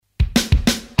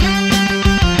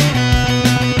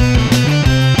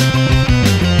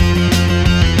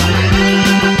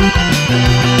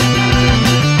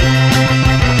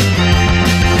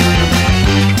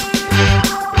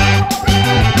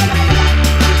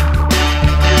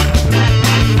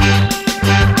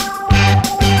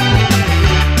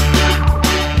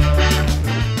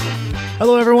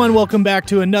welcome back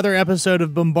to another episode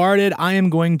of Bombarded. I am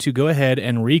going to go ahead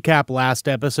and recap last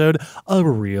episode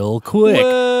real quick.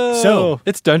 Whoa. So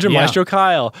it's Dungeon Maestro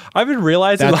Kyle. I've been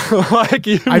realizing like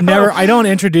you. I don't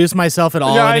introduce myself at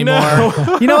all anymore.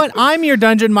 I You know what? I'm your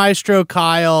Dungeon Maestro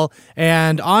Kyle,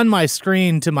 and on my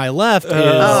screen to my left is.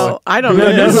 I don't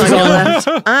know who's on your left.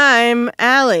 I'm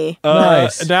Allie.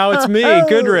 Nice. Now it's me,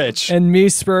 Goodrich. And me,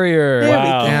 Spurrier.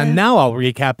 Wow. And now I'll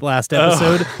recap last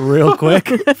episode real quick.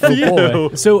 boy.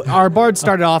 So our bard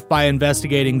started off by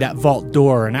investigating that vault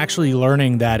door and actually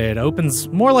learning that it opens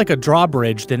more like a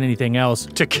drawbridge than anything else.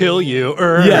 To kill you.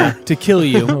 Yeah, to kill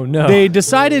you. Oh, no. They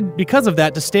decided, because of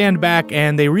that, to stand back,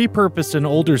 and they repurposed an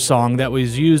older song that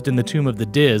was used in the Tomb of the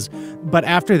Diz. But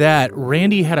after that,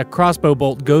 Randy had a crossbow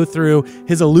bolt go through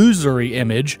his illusory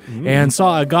image and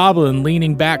saw a goblin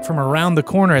leaning back from around the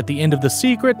corner at the end of the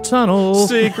secret tunnel.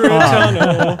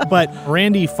 Tunnel. But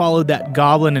Randy followed that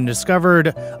goblin and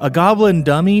discovered a goblin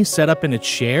dummy set up in a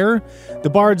chair. The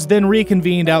bards then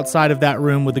reconvened outside of that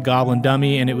room with the goblin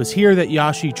dummy, and it was here that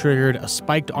Yashi triggered a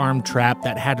spiked arm trap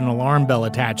that had an alarm bell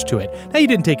attached to it. Now, you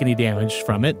didn't take any damage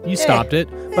from it. You stopped it,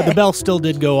 but the bell still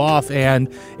did go off,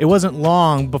 and it wasn't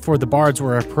long before the bards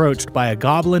were approached by a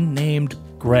goblin named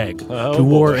Greg, who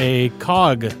wore a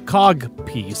cog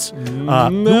piece, who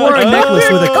wore a necklace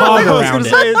with a cog around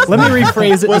it. Let me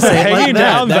rephrase it to say it like Hanging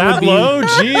that. down that low?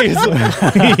 Jeez.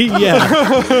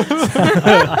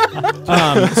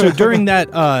 Yeah. So during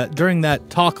that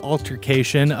talk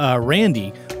altercation,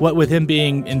 Randy, what with him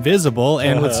being invisible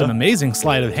and with some amazing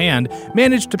sleight of hand,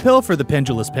 managed to pilfer the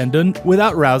pendulous pendant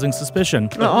without rousing suspicion.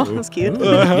 Oh, that's cute.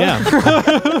 Yeah.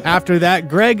 After that,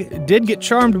 Greg did get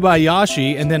charmed by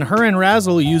Yashi, and then her and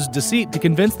Razzle used deceit to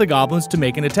convince the goblins to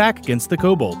make an attack against the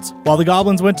kobolds. While the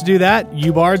goblins went to do that,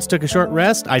 you bards took a short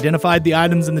rest, identified the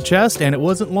items in the chest, and it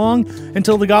wasn't long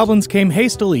until the goblins came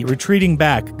hastily retreating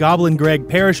back, Goblin Greg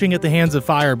perishing at the hands of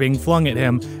fire being flung at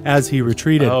him as he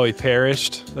retreated. Oh, he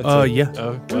perished? Yeah.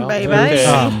 Oh, well, Bye-bye.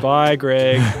 okay. Bye,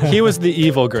 Greg. He was the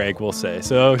evil Greg, we'll say.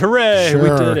 So, hooray, we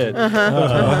Sure. did it.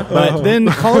 But then,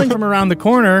 calling from around the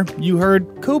corner, you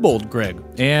heard Kobold Greg.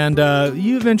 And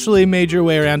you eventually made your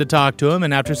way around to talk to him,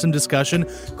 and after some discussion,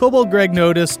 Kobold Greg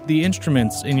noticed the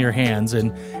instruments in your hands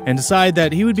and decided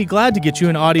that he would be glad to get you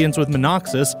an audience with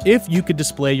Monoxys if you could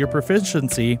display your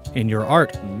proficiency in your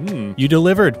art. You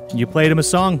delivered. You played him a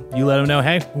song. You let him know,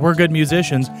 hey, we're good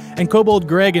musicians. And Kobold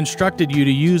Greg instructed you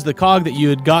to use the cog that you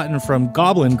had gotten from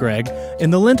Goblin Greg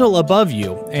in the lintel above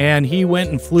you. And he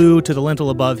went and flew to the lintel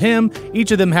above him,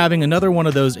 each of them having another one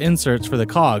of those inserts for the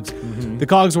cogs. The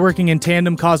cogs working in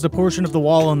tandem caused a portion of the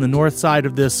wall on the north side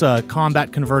of this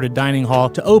combat-converted dining hall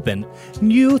to open.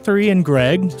 You three and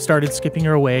Greg started skipping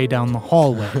your way down the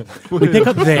hallway. We pick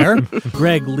up there,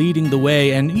 Greg leading the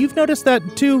way, and you've noticed that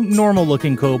two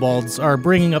normal-looking kobolds are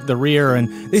bringing up the rear, and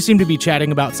they seem to be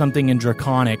chatting about something in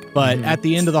Draconic. But at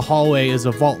the end of the hallway is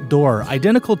a vault door,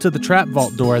 identical to the trap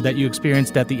vault door that you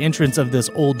experienced at the entrance of this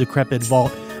old, decrepit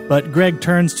vault. But Greg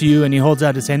turns to you, and he holds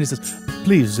out his hand and says,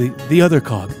 please, the other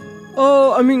cog.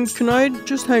 Oh, I mean, can I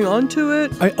just hang on to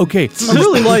it? Okay. I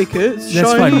really like it. It's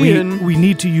That's shiny fine. We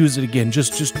need to use it again.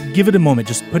 Just give it a moment.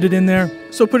 Just put it in there.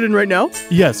 So put it in right now?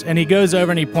 Yes. And he goes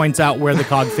over and he points out where the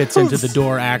cog fits into the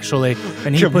door, actually.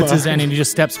 And he puts his hand and he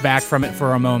just steps back from it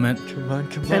for a moment. Come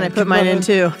on. And I put mine in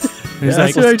too. And he's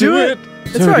like, Did I do it?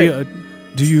 That's so right.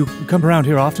 do you come around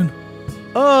here often?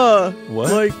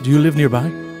 What? Do you live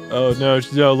nearby? Oh,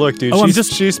 no, look, dude, Oh,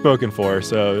 she's spoken for,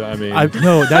 so, I mean... I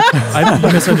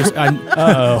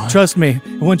misunderstood. Trust me,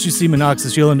 once you see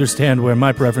Monoxys, you'll understand where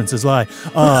my preferences lie.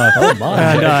 Oh,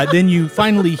 my. And then you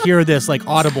finally hear this, like,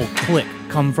 audible click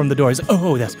come from the door. He's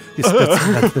like,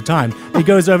 that's the time. He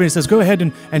goes over and he says, go ahead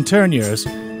and turn yours.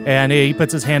 And he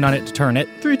puts his hand on it to turn it.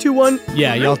 3, 2, 1.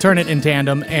 Yeah, y'all turn it in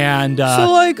tandem, and...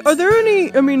 So, like, are there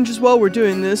any... I mean, just while we're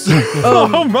doing this...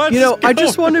 I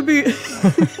just want to be...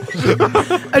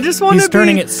 He's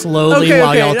turning it slowly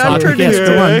while y'all talk. Yes,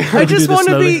 come on. I just want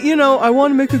to be, I want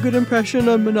to make a good impression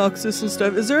on Monoxys and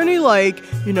stuff. Is there any, like,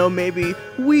 maybe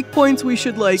weak points we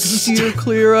should, like, steer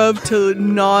clear of to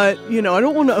not, I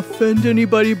don't want to offend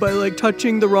anybody by, like,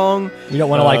 touching the wrong... You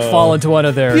don't want to, like, fall into one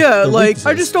of their... Yeah, like, weaknesses.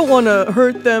 I just don't want to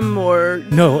hurt them or...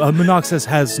 No, Monoxys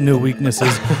has no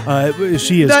weaknesses.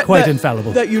 She is quite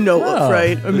infallible. That you know of,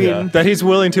 right? I mean... That he's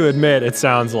willing to admit, it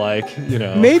sounds like,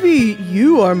 Maybe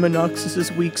you are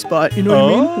Monoxys' weak spot, you know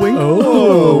what I mean? Wink.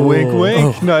 Oh, wink,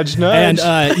 wink, nudge, nudge.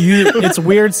 And it's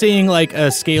weird seeing like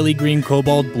a scaly green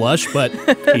kobold blush, but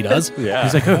he does. Yeah.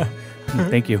 He's like, oh,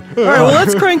 thank you. All right, well,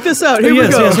 let's crank this out. Here we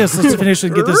go. Yes. Let's finish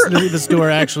and get this door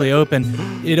actually open.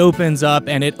 It opens up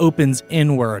and it opens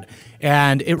inward.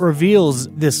 and it reveals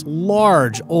this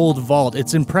large old vault.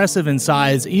 It's impressive in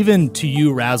size, even to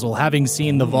you, Razzle, having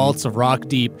seen the vaults of Rock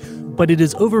Deep, but it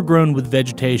is overgrown with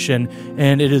vegetation,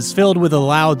 and it is filled with a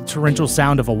loud torrential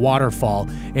sound of a waterfall.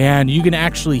 And you can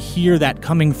actually hear that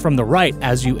coming from the right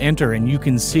as you enter, and you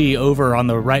can see over on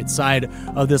the right side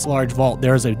of this large vault,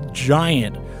 there's a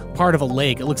giant part of a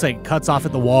lake. It looks like it cuts off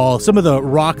at the wall. Some of the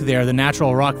rock there, the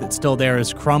natural rock that's still there,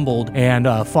 is crumbled and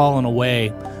fallen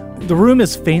away. The room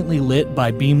is faintly lit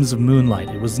by beams of moonlight.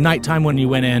 It was nighttime when you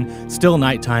went in, still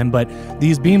nighttime, but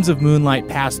these beams of moonlight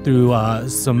pass through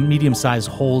some medium-sized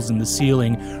holes in the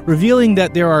ceiling, revealing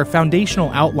that there are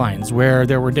foundational outlines where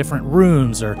there were different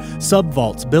rooms or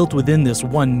sub-vaults built within this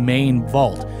one main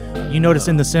vault. You notice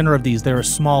in the center of these, there are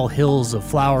small hills of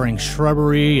flowering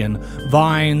shrubbery and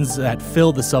vines that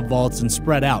fill the sub-vaults and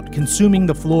spread out, consuming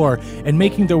the floor and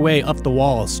making their way up the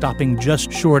walls, stopping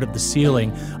just short of the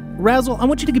ceiling. Razzle, I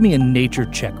want you to give me a nature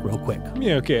check real quick.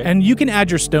 Yeah, okay. And you can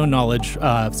add your stone knowledge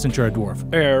since you're a dwarf.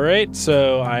 All right,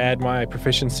 so I add my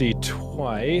proficiency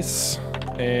twice,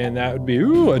 and that would be,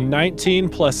 a 19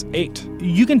 plus 8.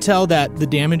 You can tell that the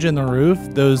damage in the roof,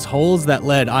 those holes that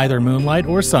let either moonlight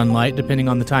or sunlight, depending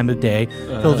on the time of day,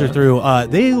 filter through,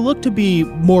 they look to be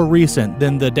more recent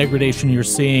than the degradation you're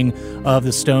seeing of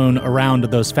the stone around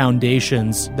those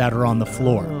foundations that are on the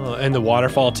floor. And the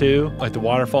waterfall, too? Like the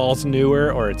waterfall's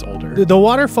newer, or it's older? The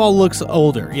waterfall looks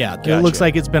older, yeah. Gotcha. It looks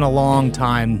like it's been a long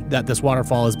time that this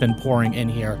waterfall has been pouring in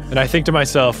here. And I think to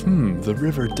myself, the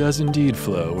river does indeed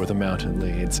flow where the mountain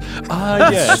leads.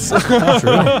 Yes.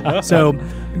 True. So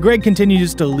Greg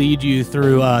continues to lead you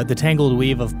through the tangled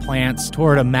weave of plants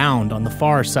toward a mound on the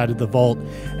far side of the vault.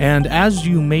 And as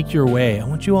you make your way, I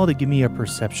want you all to give me a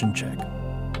perception check.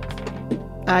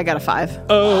 I got a 5.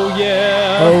 Oh,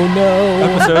 yeah. Oh,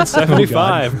 no. Episode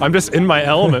 75. I'm just in my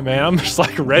element, man. I'm just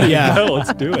like ready to go.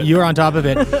 Let's do it. You're on top of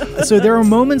it. So there are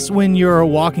moments when you're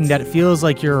walking that it feels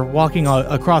like you're walking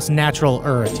across natural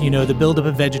earth, the buildup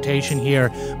of vegetation here.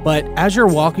 But as you're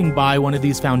walking by one of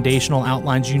these foundational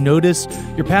outlines, you notice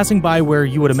you're passing by where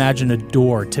you would imagine a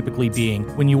door typically being.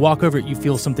 When you walk over it, you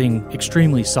feel something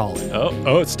extremely solid.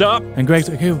 Oh, stop. And Greg's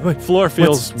like, hey, wait. Floor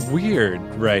feels weird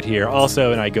right here.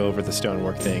 Also, and I go over the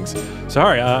stonework things.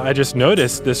 Sorry, I just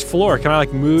noticed this floor. Can I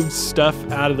move stuff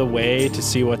out of the way to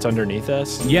see what's underneath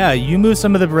us? Yeah, you move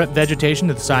some of the vegetation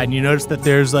to the side, and you notice that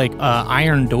there's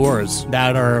iron doors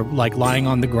that are lying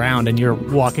on the ground, and you're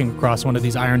walking across one of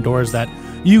these iron doors that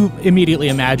you immediately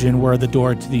imagine were the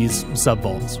door to these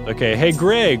sub-vaults. Okay, hey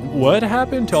Greg, what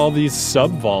happened to all these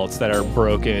sub-vaults that are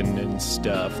broken and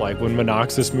stuff? Like when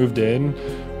Monoxys moved in,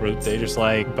 were they just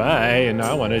bye, and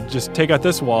I want to just take out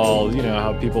this wall,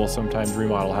 how people sometimes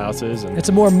remodel houses. And It's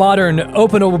a more modern,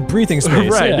 open breathing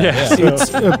space. Right, yeah.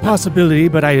 It's a possibility,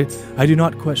 but I do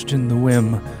not question the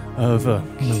whim of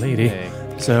milady. Okay.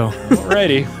 So,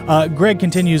 alrighty. Greg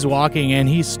continues walking, and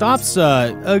he stops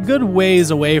a good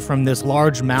ways away from this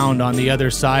large mound on the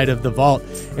other side of the vault,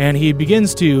 and he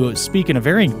begins to speak in a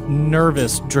very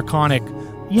nervous, draconic.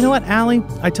 You know what, Allie?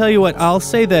 I tell you what, I'll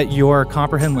say that your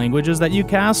comprehend languages that you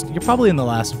cast, you're probably in the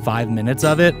last 5 minutes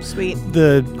of it. Sweet.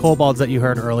 The kobolds that you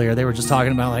heard earlier, they were just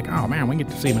talking about oh man, we get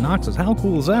to see Monoxys. How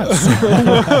cool is that?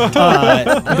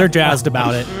 They're jazzed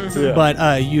about it. Yeah.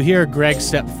 But you hear Greg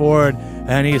step forward,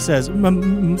 and he says,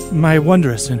 my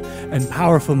wondrous and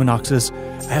powerful Monoxys,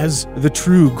 as the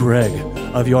true Greg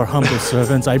of your humble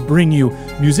servants, I bring you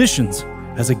musicians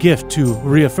as a gift to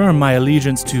reaffirm my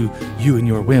allegiance to you and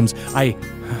your whims.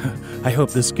 I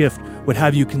hope this gift would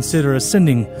have you consider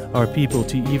ascending our people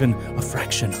to even a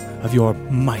fraction of your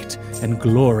might and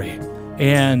glory.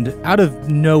 And out of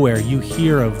nowhere, you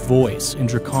hear a voice in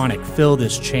Draconic fill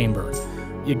this chamber.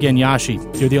 Again, Yashi,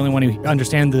 you're the only one who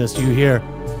understands this. You hear,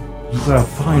 "You have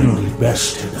finally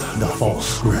bested the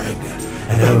false Greg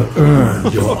and have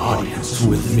earned your audience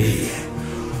with me.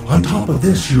 On top of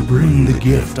this, you bring the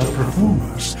gift of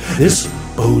performers. This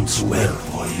bodes well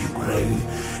for you, Greg.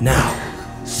 Now,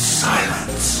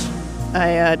 silence."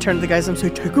 I turn to the guys and say,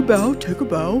 take a bow, take a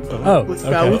bow. Oh, Let's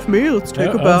okay. bow with me. Let's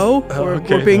take a bow.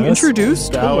 okay. We're being Yes.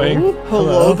 introduced. Bowing.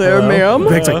 Hello there, ma'am.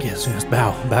 Greg's like, yes,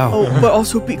 bow. Oh, but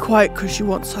also be quiet because she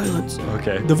wants silence.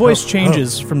 Okay. The voice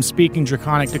changes from speaking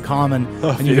Draconic to common,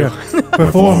 and you hear,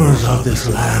 Performers of this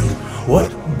land, what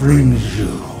brings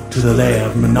you to the lair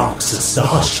of Monoxys, the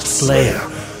hushed slayer?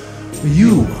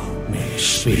 You may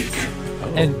speak.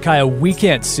 And Kaya, we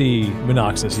can't see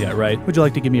Monoxys yet, right? Would you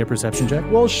like to give me a perception check?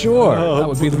 Well, sure. That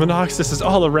would be the Monoxys is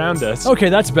all around us. Okay,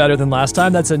 that's better than last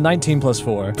time. That's a 19 plus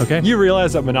 4. Okay. You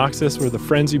realize that Monoxys were the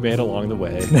friends you made along the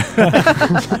way.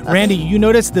 Randy, you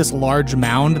notice this large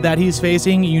mound that he's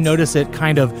facing. You notice it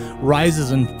kind of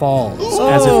rises and falls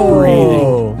as if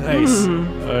breathing. Nice.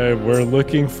 We're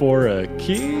looking for a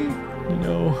key. You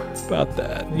know about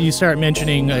that. You start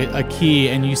mentioning a key,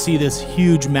 and you see this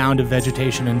huge mound of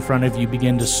vegetation in front of you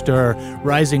begin to stir,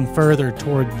 rising further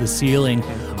toward the ceiling.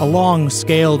 A long,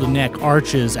 scaled neck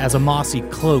arches as a mossy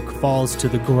cloak falls to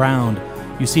the ground.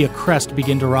 You see a crest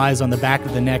begin to rise on the back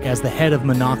of the neck as the head of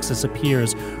Monoxys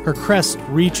appears. Her crest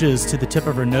reaches to the tip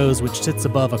of her nose, which sits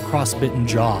above a cross-bitten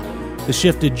jaw. The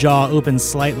shifted jaw opens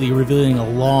slightly, revealing a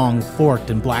long, forked,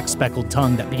 and black-speckled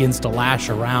tongue that begins to lash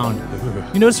around.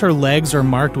 You notice her legs are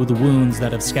marked with wounds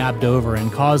that have scabbed over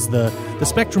and cause the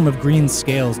spectrum of green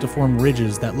scales to form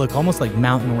ridges that look almost like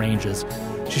mountain ranges.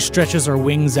 She stretches her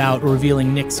wings out,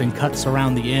 revealing nicks and cuts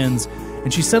around the ends,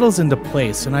 and she settles into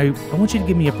place. And I want you to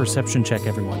give me a perception check,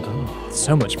 everyone.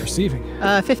 So much perceiving.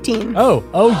 15. Oh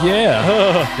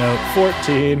yeah. No.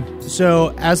 14.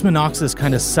 So as Monoxys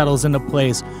kind of settles into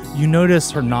place, you notice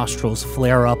her nostrils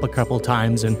flare up a couple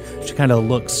times, and she kind of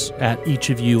looks at each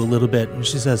of you a little bit, and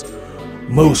she says,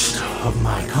 Most of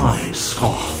my kind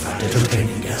scoff at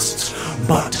entertaining guests,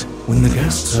 but when the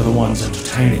guests are the ones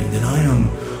entertaining, then I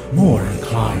am more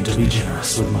inclined to be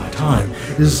generous with my time.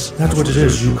 Is that what it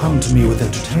is? You come to me with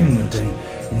entertainment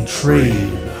in trade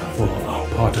for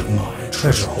a part of my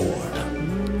treasure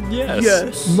hoard.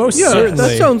 Yes. Most yeah, certainly.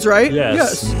 that sounds right.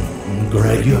 Yes.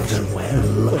 Greg, you have done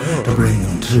well to bring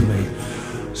them to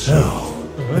me. So,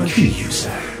 a key, you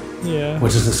say? Yeah.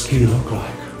 What does this key look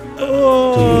like? Do you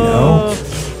know?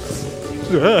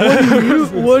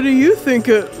 What do you think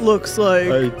it looks like?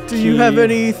 A Do you have key.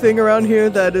 anything around here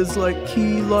that is like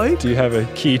key-like? Do you have a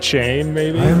keychain,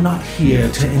 maybe? I am not here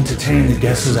to entertain the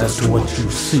guesses as to what you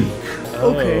seek.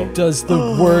 Okay. Does the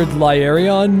word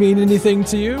Lyarion mean anything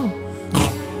to you?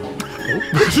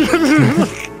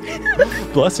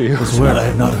 Bless you. This word I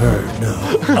have not heard, no.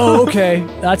 Oh, okay.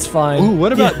 That's fine. Ooh,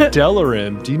 what about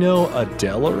Delarim? Do you know a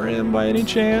Delarim by any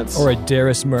chance? Or a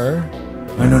Daris Mur?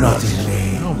 I know not these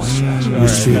names. You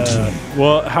speak to me.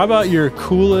 Well, how about your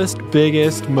coolest,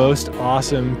 biggest, most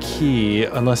awesome key?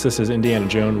 Unless this is Indiana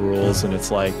Jones rules and it's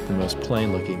like the most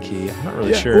plain-looking key. I'm not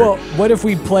really sure. Well, what if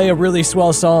we play a really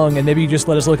swell song and maybe you just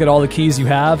let us look at all the keys you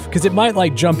have? Because it might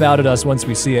like jump out at us once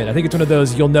we see it. I think it's one of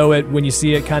those you'll know it when you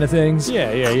see it kind of things.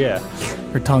 Yeah.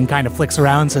 her tongue kind of flicks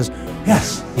around and says,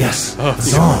 Yes, a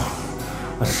song.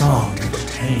 A song to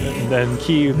entertain. Then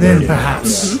key. Then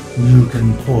perhaps you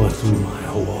can pour through my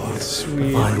hoard.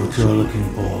 Sweet. Find what you're looking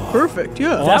for. Perfect,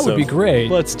 yeah. That would be great.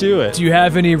 Let's do it. Do you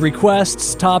have any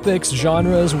requests, topics,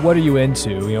 genres? What are you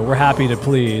into? You know, we're happy to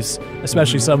please,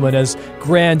 especially someone as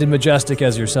grand and majestic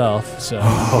as yourself. So,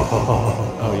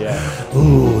 Oh yeah.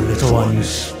 Ooh, little one, you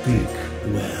speak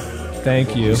well.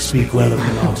 thank you. You speak well of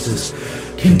Monoxys.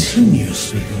 Continue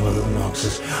speaking well of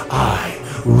Monoxys. I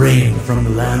reign from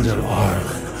the land of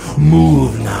Arlen.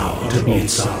 Move now to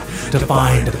Beatside, to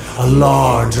find a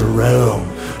larger realm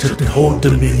to hold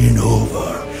dominion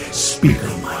over. Speak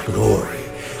of my glory,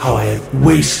 how I have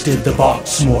wasted the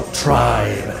Boxmort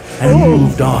tribe and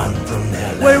moved on from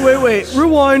their land. Wait.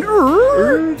 Rewind.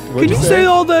 Can you say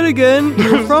all that again?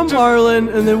 You're from Ireland,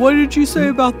 and then what did you say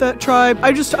about that tribe?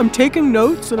 I'm taking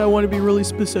notes, and I want to be really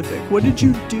specific. What did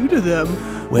you do to them?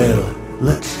 Well,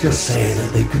 let's just say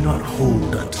that they could not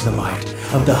hold up to the might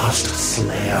of the Hushed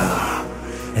Slayer.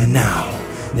 And now,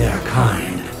 their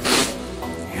kind.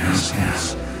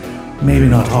 Yes. Maybe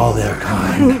not all their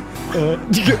kind.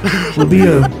 Will be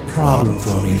a problem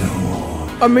for me no more.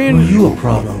 I mean, Were you a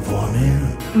problem for me?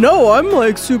 no, I'm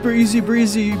like super easy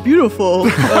breezy, beautiful.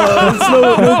 It's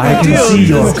no I big can deal. see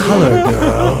your color,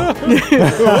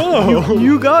 girl.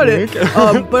 You got it.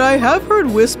 But I have heard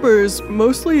whispers,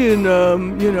 mostly in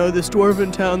this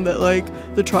dwarven town, that like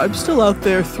the tribe's still out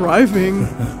there thriving,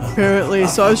 apparently.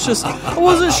 So I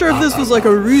wasn't sure if this was like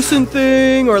a recent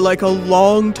thing or like a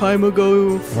long time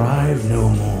ago. Thrive no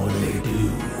more, they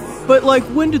do. But like,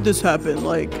 when did this happen?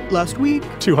 Like last week?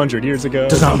 200 years ago.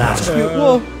 Does not matter.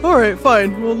 Well, all right,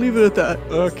 fine. We'll leave it at that.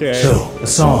 Okay. So, a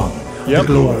song. Yep. The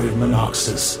glory of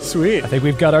Monoxys. Sweet. I think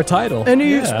we've got our title.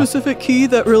 Any specific key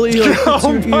that really like hits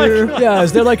your ear? Yeah,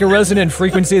 is there like a resonant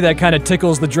frequency that kind of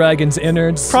tickles the dragon's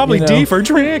innards? Probably you know? D for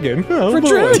dragon. Oh, For boy.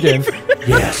 dragon.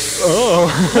 Yes.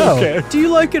 Oh, okay. Do you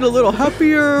like it a little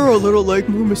happier or a little like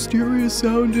more mysterious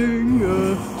sounding?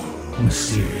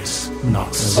 Mysterious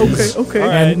Monoxys. Okay.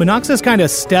 and Monoxys kind of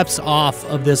steps off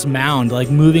of this mound, like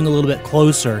moving a little bit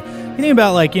closer. getting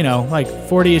about like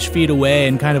 40-ish feet away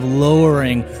and kind of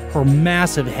lowering her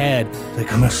massive head.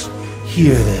 I must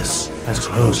hear this as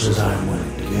close as I'm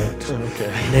willing to get.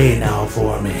 Okay. Lay now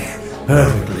for me,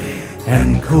 perfectly.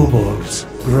 And kobolds,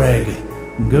 Greg,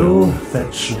 go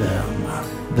fetch them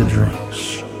the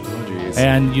drinks. Oh, jeez.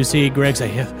 And you see Greg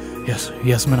say, yes,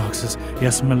 Monoxys.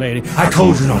 Yes, my lady. I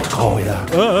told you not to call me that.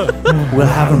 We'll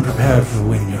have them prepared for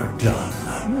when you're done.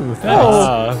 We'll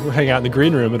hang out in the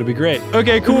green room. It'll be great.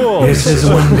 Okay, cool. This is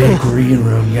one big green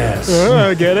room, yes.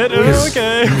 Get it? Yes,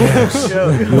 Okay. Yes.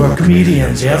 You are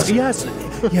comedians, yes? Yes,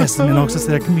 the Monoxys,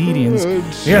 they're comedians.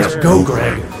 Yes, go,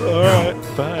 Greg. All right,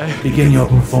 bye. Begin your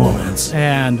performance.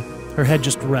 And her head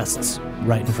just rests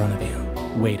right in front of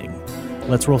you, waiting.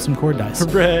 Let's roll some chord dice.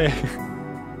 Hooray.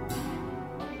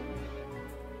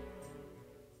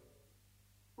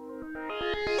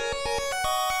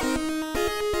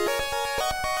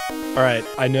 All right,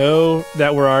 I know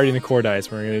that we're already in the core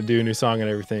dice. We're going to do a new song and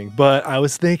everything, but I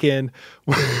was thinking,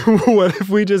 what if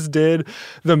we just did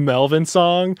the Melvin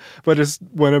song, but just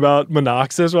went about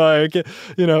Monoxys, like,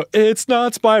 it's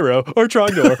not Spyro, or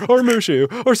Trogdor, or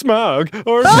Mushu, or Smog,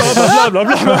 or blah, blah, blah,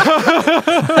 blah,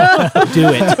 blah. Do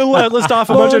it. Let's off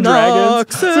a bunch of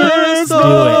dragons. Do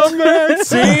it.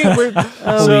 See?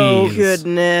 Oh, Please.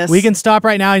 goodness. We can stop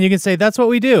right now and you can say, that's what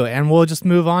we do, and we'll just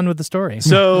move on with the story.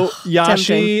 So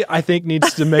Yashi, Tempting. I think,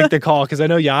 needs to make the call because I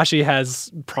know Yashi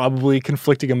has probably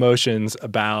conflicting emotions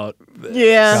about this.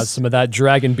 Yeah. Got some of that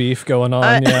dragon beef going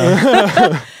on.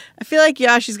 Yeah. I feel like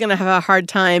Yashi's going to have a hard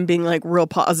time being like real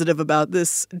positive about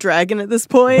this dragon at this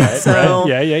point. So,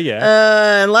 Right.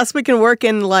 Yeah. unless we can work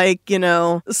in like,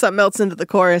 something else into the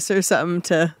chorus or something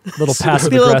to Little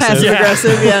passive be a little aggressive.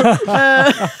 passive aggressive.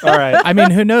 Yeah. All right. I mean,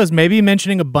 who knows? Maybe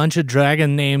mentioning a bunch of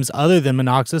dragon names other than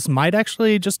Monoxys might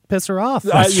actually just piss her off.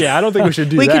 Yeah, I don't think we should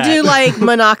do We that. could do like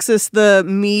Monoxys the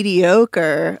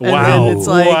mediocre. And Wow. then it's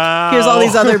like, Wow. here's all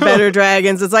these other better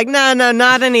dragons. It's like, no,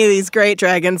 not any of these great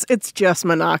dragons. It's just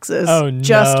Monoxys. Oh, no.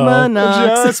 Just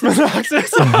Monoxys. Just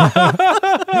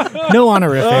Monoxys. No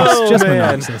honorifics, Oh, just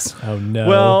man. Monoxys. Oh, no.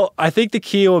 Well, I think the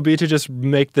key will be to just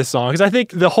make the song because I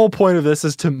think the whole point of this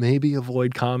is to maybe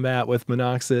avoid combat with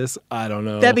Monoxys. I don't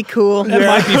know. That'd be cool. That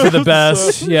might be for the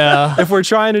best. Yeah. If we're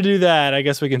trying to do that, I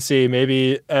guess we can see.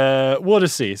 Maybe we'll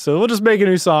just see. So we'll just make a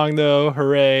new song, though.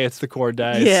 Hooray! It's the chord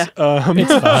dice. Yeah.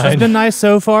 It's fine. been nice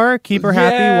so far. Keep her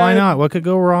happy. Yeah. Why not? What could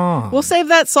go wrong? We'll save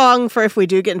that song for if we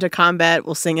do get into combat.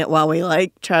 We'll sing it while we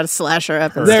like try to slash her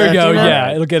up. And There we stuff, go. you know?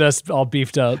 Yeah. It'll get us all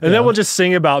beefed up. And then we'll just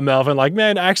sing about Melvin, like,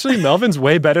 man, actually, Melvin's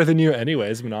way better than you,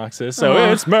 anyways, Monoxys. So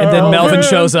it's Melvin. And then Melvin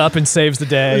shows up and saves the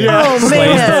day. Yeah. and Oh, slays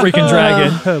man. the freaking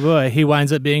dragon. Oh boy, he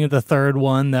winds up being the third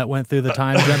one that went through the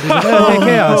time jump. He's like, "Oh,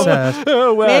 chaos.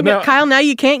 Oh, well, Man, no, Kyle, now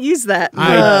you can't use that.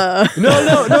 no.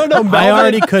 Melvin, I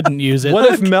already couldn't use it.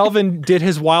 What if Melvin did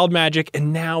his wild magic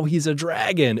and now he's a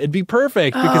dragon? It'd be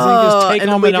perfect because he can just take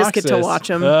and on we Monoxys. just get to watch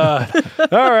him.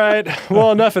 All right.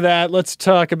 Well, enough of that. Let's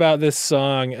talk about this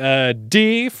song.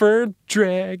 D for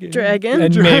dragon. Dragon.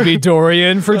 And maybe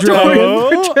Dorian for dragon.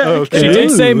 Oh, okay. She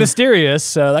did say mysterious,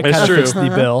 so that That's kind of true. fits the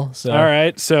bill. So. All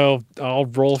right, so I'll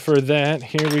roll for that.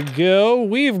 Here we go.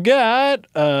 We've got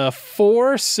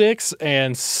 4, 6,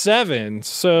 and 7.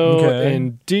 So Okay.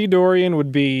 in D Dorian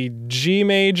would be G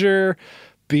major,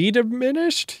 B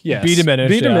diminished? Yes. B diminished,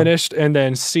 B yeah. diminished, and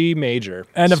then C major.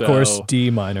 And of So, course, D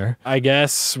minor. I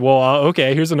guess, well,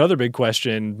 okay, here's another big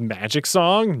question. Magic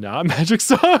song? Not magic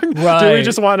song? Do we Right.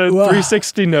 just want a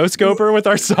 360 no-scoper with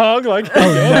our song? Like,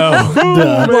 No.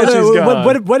 man, she's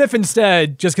gone. What if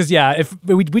instead, just because, if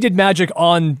we did magic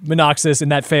on Monoxys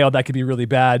and that failed, that could be really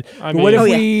bad. I But what mean, if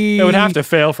yeah. we... It would have to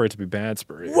fail for it to be bad,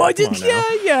 Spurrier. What Come did? on now.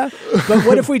 Yeah. But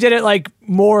what if we did it like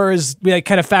more as we like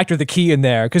kind of factor the key in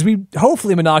there? Because we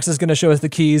hopefully Monoxys is going to show us the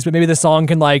keys, but maybe the song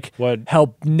can like What?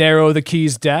 help narrow the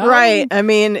keys down. Right. I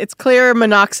mean, it's clear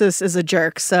Monoxys is a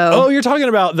jerk, so. Oh, you're talking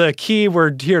about the key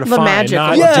we're here to The find, magic not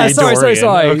one. Yeah. D. Sorry.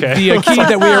 Dorian. Okay. The key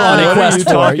that we are on What a are quest you for.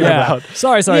 talking Yeah. about?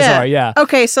 Sorry. Yeah.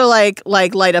 Okay, so like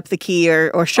light up the key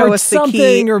or show Or us the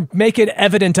something, key. or make it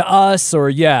evident to us,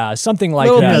 or something like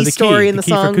Little that. piece. story in the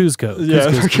key song. for Kuzco. Yeah,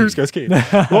 Kuzco's key.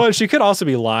 Cusco's key. Well, and she could also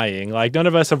be lying. Like, none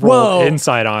of us have rolled Whoa.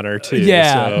 insight on her, too.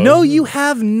 Yeah. So. No, you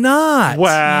have not.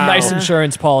 Wow. Nice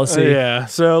insurance policy. Yeah.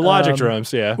 So, logic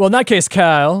drums, yeah. Well, in that case,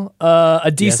 Kyle,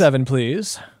 a D7,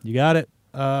 please. You got it.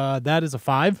 That is a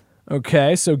 5.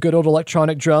 Okay, so good old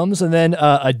electronic drums, and then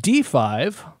a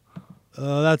D5.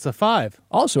 That's a 5.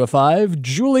 Also a 5.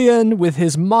 Julian with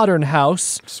his modern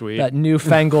house. Sweet. That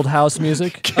newfangled house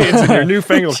music. Kids in your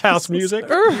newfangled house music.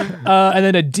 And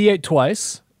then a D8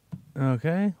 twice.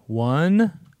 Okay.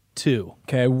 1, 2.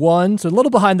 Okay, 1. So a little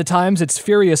behind the times. It's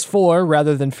Furious 4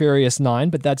 rather than Furious 9,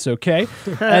 but that's okay.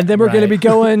 And then we're going to be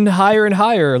going higher and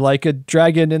higher, like a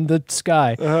dragon in the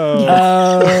sky.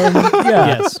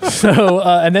 Yes. So,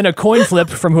 and then a coin flip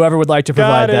from whoever would like to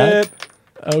provide that.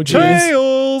 Oh, geez.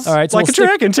 Tails! All right, so like we'll a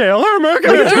dragon tail. Oh my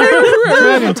God.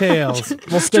 Dragon Tails.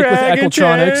 We'll stick Dragon with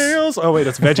Equatronics. Tails. Oh, wait,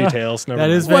 it's Veggie Tails. Never That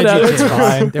mind. is Whatever, Veggie it's Tales.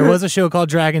 fine. There was a show called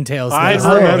Dragon Tales. I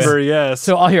though. remember, yes.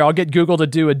 So I'll get Google to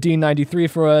do a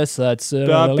D93 for us. That's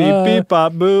Bop, beep, beep,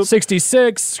 bop, boop.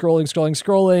 66.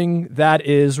 Scrolling. That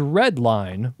is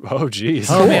Redline. Oh, jeez.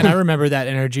 Oh, man, I remember that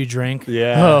energy drink.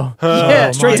 Yeah.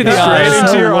 Yeah, straight to my the God. eyes. Straight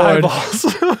into your Lord. eyeballs.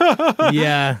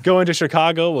 Yeah. Going to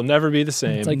Chicago will never be the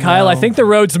same. It's like, Kyle, I think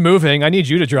the road's moving. I need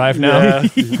you to drive now. Yeah.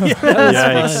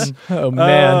 Yikes. Oh,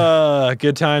 man.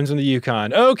 Good times in the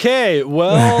Yukon. Okay,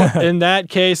 well, in that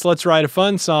case, let's write a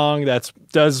fun song that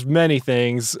does many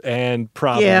things and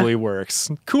probably works.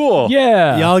 Cool.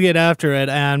 Yeah. Y'all get after it.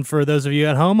 And for those of you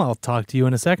at home, I'll talk to you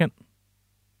in a second.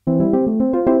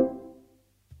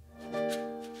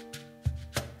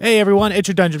 Hey everyone, it's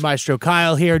your Dungeon Maestro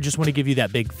Kyle here. Just want to give you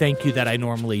that big thank you that I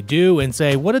normally do and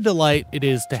say what a delight it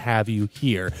is to have you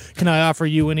here. Can I offer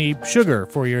you any sugar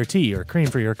for your tea or cream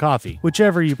for your coffee?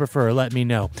 Whichever you prefer, let me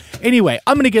know. Anyway,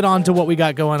 I'm going to get on to what we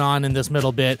got going on in this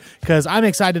middle bit because I'm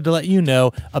excited to let you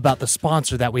know about the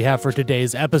sponsor that we have for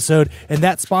today's episode, and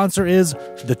that sponsor is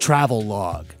the Travel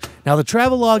Log. Now, the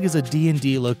Travel Log is a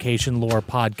D&D location lore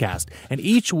podcast, and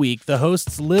each week the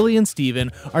hosts Lily and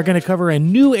Steven are going to cover a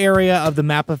new area of the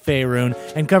map of Faerun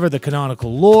and cover the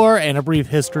canonical lore and a brief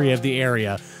history of the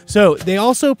area. So they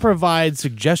also provide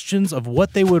suggestions of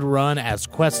what they would run as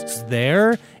quests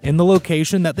there in the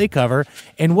location that they cover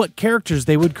and what characters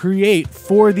they would create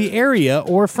for the area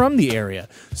or from the area.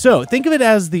 So think of it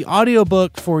as the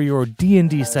audiobook for your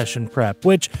D&D session prep,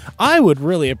 which I would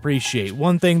really appreciate.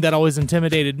 One thing that always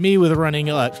intimidated me with running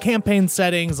campaign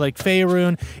settings like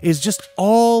Faerun is just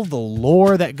all the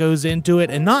lore that goes into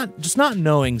it and not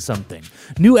knowing something.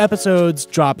 New episodes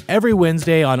drop every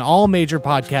Wednesday on all major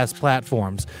podcast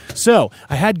platforms. So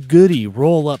I had Goody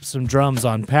roll up some drums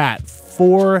on Pat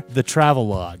for the Travel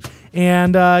Log.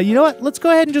 And you know what? Let's go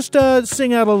ahead and just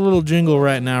sing out a little jingle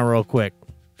right now real quick.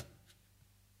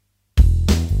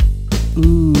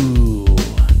 Ooh,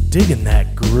 digging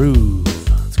that groove.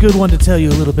 It's a good one to tell you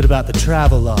a little bit about the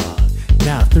Travel Log.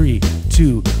 Now 3,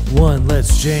 2, 1,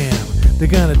 let's jam. They're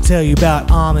gonna tell you about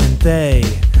Amun Thay.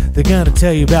 They're gonna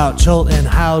tell you about Chult and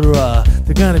Haldra.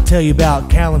 They're gonna tell you about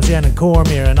Kalimshan and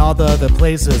Cormyr and all the other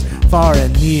places far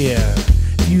and near.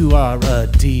 You are a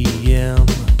DM.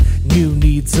 You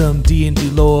need some D&D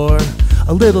lore.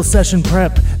 A little session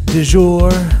prep du jour.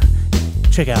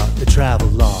 Check out the Travel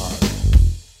Log.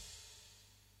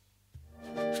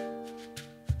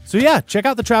 So yeah, check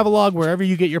out the Travel Log wherever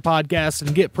you get your podcasts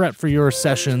and get prepped for your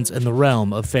sessions in the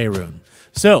realm of Faerun.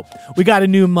 So, we got a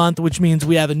new month, which means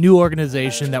we have a new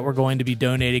organization that we're going to be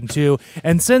donating to.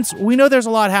 And since we know there's a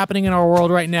lot happening in our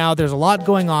world right now, there's a lot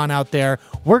going on out there,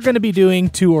 we're going to be doing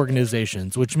 2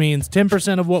 organizations, which means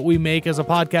 10% of what we make as a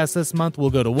podcast this month will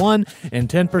go to one, and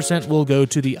 10% will go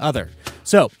to the other.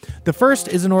 So, the first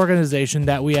is an organization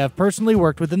that we have personally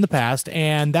worked with in the past,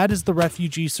 and that is the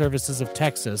Refugee Services of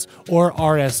Texas, or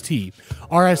RST.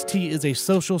 RST is a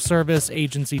social service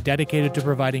agency dedicated to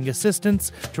providing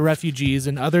assistance to refugees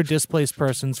and other displaced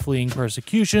persons fleeing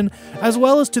persecution, as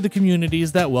well as to the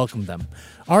communities that welcome them.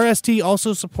 RST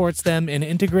also supports them in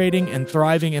integrating and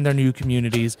thriving in their new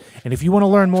communities, and if you want to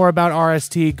learn more about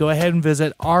RST, go ahead and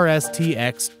visit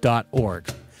rstx.org.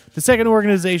 The second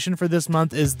organization for this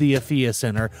month is the Aphia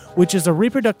Center, which is a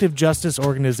reproductive justice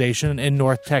organization in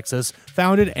North Texas,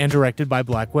 founded and directed by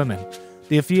Black women.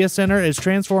 The Aphia Center is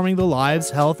transforming the lives,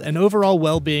 health, and overall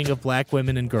well-being of Black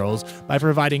women and girls by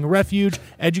providing refuge,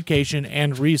 education,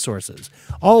 and resources,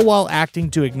 all while acting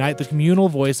to ignite the communal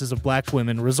voices of Black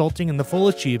women, resulting in the full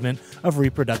achievement of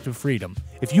reproductive freedom.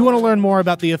 If you want to learn more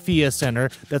about the Aphia Center,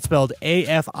 that's spelled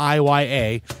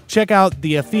A-F-I-Y-A, check out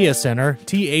the Aphia Center,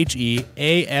 T-H-E-A-F-I-Y-A,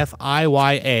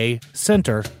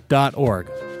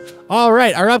 center.org. All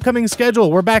right, our upcoming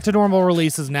schedule. We're back to normal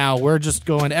releases now. We're just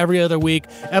going every other week.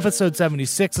 Episode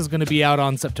 76 is going to be out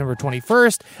on September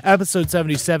 21st. Episode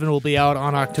 77 will be out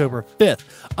on October 5th.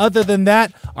 Other than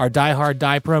that, our Die Hard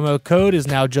Die promo code is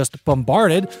now just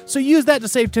Bombarded, so use that to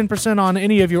save 10% on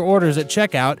any of your orders at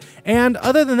checkout. And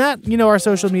other than that, you know our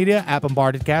social media, at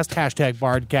BombardedCast, hashtag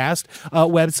BardCast,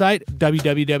 website,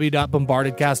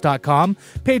 www.bombardedcast.com,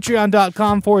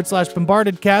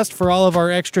 patreon.com/BombardedCast for all of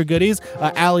our extra goodies.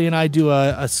 Allie and I do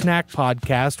a snack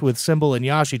podcast with Symbol and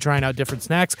Yashi trying out different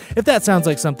snacks. If that sounds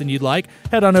like something you'd like,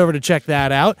 head on over to check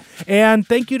that out. And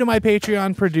thank you to my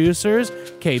Patreon producers,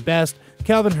 Kay Best,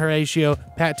 Calvin Horatio,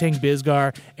 Pat Tang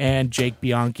Bisgar, and Jake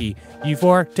Bianchi. You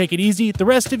four, take it easy. The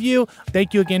rest of you,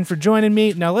 thank you again for joining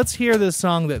me. Now let's hear this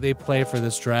song that they play for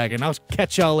this dragon. I'll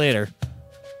catch y'all later.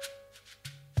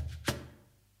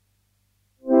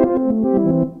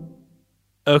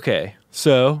 Okay,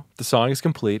 so the song is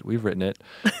complete. We've written it.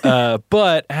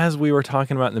 But as we were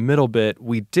talking about in the middle bit,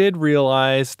 we did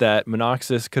realize that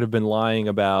Monoxys could have been lying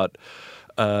about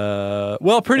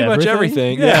pretty much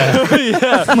everything. Yeah.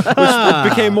 Yeah.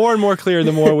 Which became more and more clear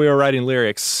the more we were writing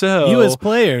lyrics. So You as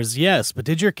players, yes, but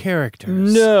did your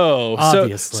characters? No.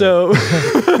 Obviously. So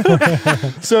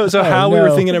how we were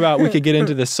no. thinking about we could get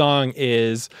into this song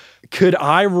is, could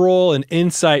I roll an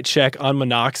insight check on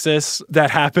Monoxys that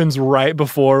happens right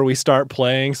before we start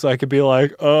playing, so I could be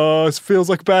like, oh, this feels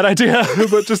like a bad idea,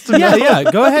 but just to know. Yeah,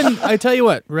 go ahead and I tell you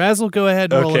what, Razzle, go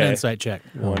ahead and roll an Okay. insight check.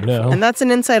 Oh, no. And that's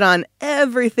an insight on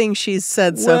everything she's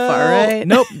said so far, Well, right?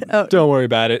 Nope. Don't worry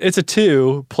about it. It's a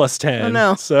 2 plus 10. Oh,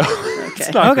 no. So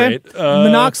it's not Okay. great.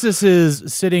 Monoxys is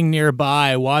sitting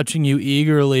nearby, watching you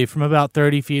eagerly from about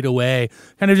 30 feet away,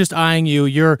 kind of just eyeing you.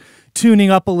 You're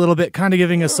tuning up a little bit, kind of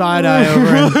giving a side eye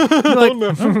over, and you're like,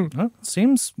 oh,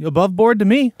 seems above board to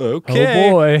me. Okay.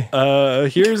 Oh, boy.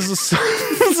 Here's a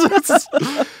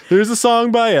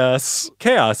song by us,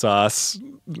 Chaos Sauce.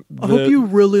 I hope you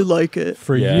really like it.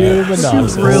 For Yeah. you,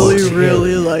 Monoxys. Really,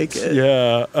 really like it.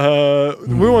 Yeah.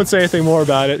 We won't say anything more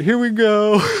about it. Here we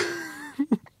go.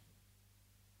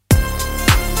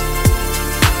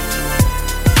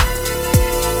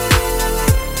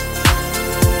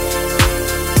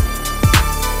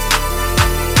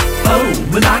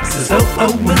 Monoxys, oh,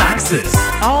 Monoxys.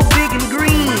 all big and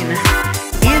green.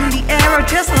 In the air or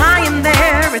just lying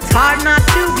there, it's hard not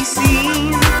to be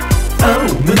seen. Oh,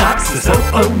 Monoxys,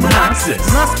 oh, Monoxys.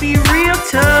 Must be real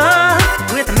tough.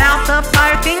 With a mouth of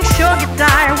fire, things sure get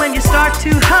dire when you start to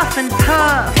huff and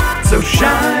puff. So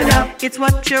shine up, It's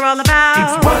what you're all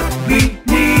about. it's what we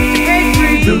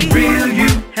need. The real you,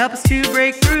 Help us to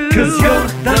break through. 'cause you're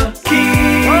the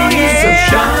key. Oh, yeah. So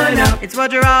shine up, It's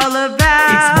what you're all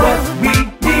about. it's what we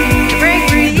need. break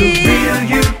free. The real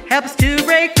you, Help us to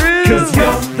break through. 'cause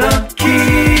you're the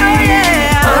key. Oh,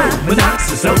 yeah. Oh,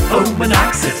 Monoxys, oh,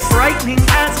 Monoxys. Frightening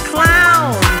as a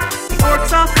clown. The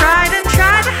orcs all cried and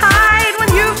tried to hide when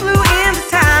you flew into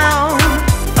town.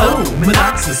 Oh,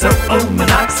 Monoxys, oh,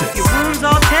 Monoxys. Your wounds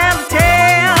all tell a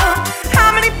tale. How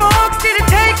many folks did it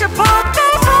take to poke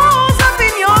those holes up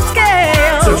in your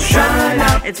scale? So shine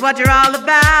up, It's what you're all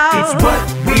about. it's what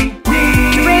we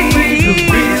need. break free. The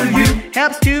real you,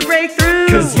 Helps to break through.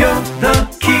 'cause you're the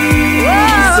key.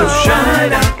 Whoa. So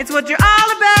shine up, It's what you're all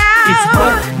about. it's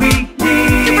what we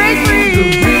need. break free. The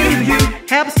real you,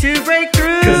 Helps to break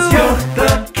through. 'cause you're the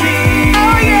key. Oh,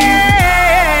 yeah.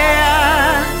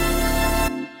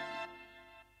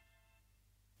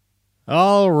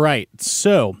 All right,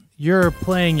 so you're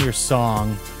playing your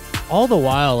song. All the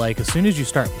while, like, as soon as you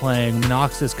start playing,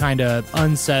 Monoxys kind of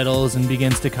unsettles and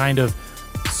begins to kind of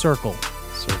circle.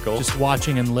 Circle. Just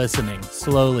watching and listening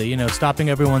slowly, stopping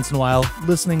every once in a while,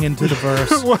 listening into the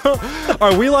verse.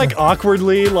 Are we like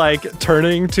awkwardly like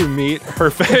turning to meet her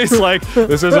face? Like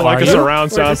this isn't like Are a you? surround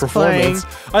We're sound just performance.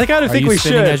 I kind of Are think you we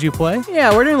spinning should. as you play?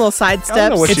 Yeah, we're doing little side I don't know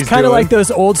steps. what It's she's kind of doing. like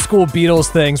those old school Beatles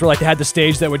things where like they had the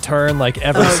stage that would turn like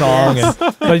every song,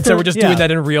 but instead we're just Yeah. doing that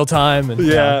in real time. And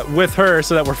Yeah, with her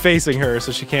so that we're facing her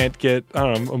so she can't get, I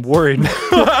don't know, I'm worried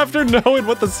after knowing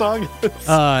what the song is.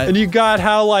 And you got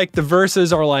how like the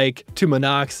verses are like to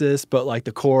Monoxys, but like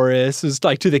the chorus is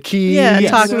like to the key. Yeah,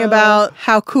 Yes. talking about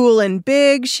how cool and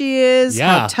big she is,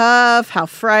 Yeah. how tough, how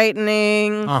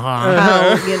frightening,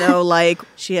 Uh-huh. how, like,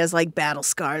 she has, like, battle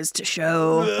scars to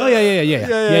show. Oh, yeah. yeah,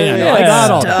 No, I yeah.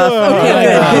 got all that.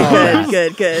 Stuff. Okay,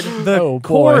 good. The Oh, boy.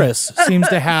 chorus seems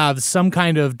to have some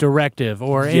kind of directive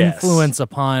or Yes. influence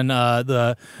upon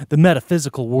the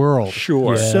metaphysical world.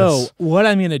 Sure. Yes. So what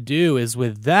I'm going to do is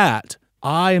with that,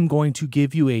 I am going to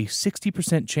give you a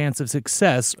 60% chance of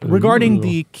success regarding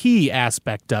the key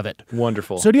aspect of it.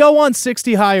 Wonderful. So do y'all want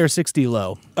 60 high or 60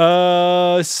 low?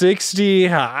 60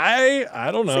 high?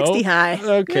 I don't know. 60 high.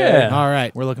 Okay. Yeah. All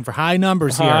right, we're looking for high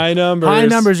numbers here. High numbers. High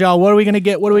numbers, y'all. What are we going to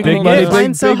get? What are we going to money, get? big-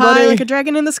 Flying so big high money. like a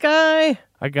dragon in the sky.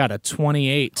 I got a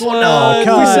 28.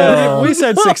 We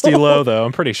said 60 low though.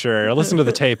 I'm pretty sure. Listen to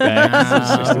the tape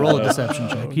back. Roll a deception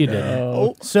check. You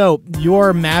didn't. So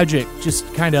your magic just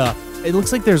kind of, it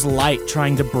looks like there's light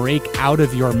trying to break out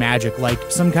of your magic, like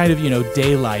some kind of,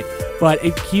 daylight, but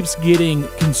it keeps getting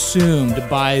consumed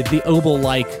by the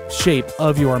oval-like shape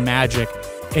of your magic.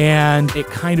 and it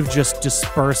kind of just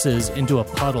disperses into a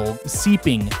puddle,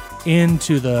 seeping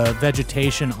into the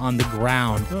vegetation on the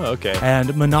ground. Oh, okay. And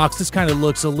Monoxys kind of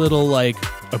looks a little like...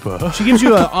 She gives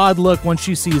you an odd look once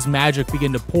she sees magic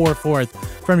begin to pour forth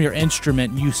from your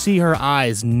instrument. You see her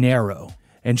eyes narrow.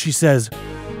 And she says,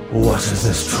 What is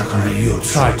this trickery you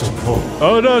try to pull?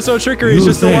 Oh no, it's no trickery. It's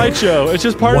You just a think light show. It's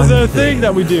just part of one the thing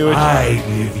that we do. I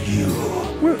give you.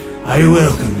 I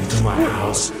welcome you to my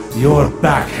house. Your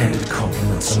backhanded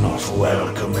compliments are not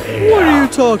welcome here. What are you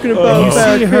talking about, and you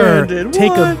see her backhanded?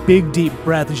 take What? a big deep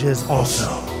breath, and she says, Also,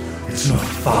 it's not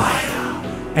fire.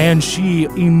 and she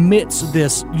emits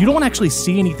this. You don't actually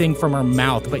see anything from her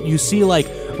mouth, but you see like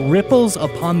ripples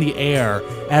upon the air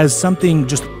as something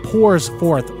just pours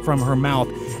forth from her mouth.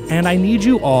 And I need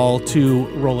you all to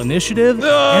roll initiative.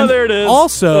 Oh, and there it is.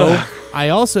 Also, I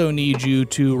also need you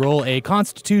to roll a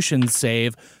Constitution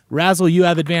save. Razzle, you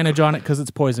have advantage on it because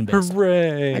it's poison-based.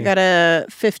 Hooray. I got a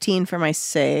 15 for my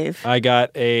save. I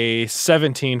got a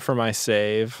 17 for my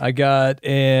save. I got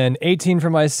an 18 for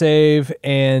my save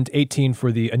and 18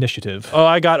 for the initiative. Oh,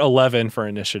 I got 11 for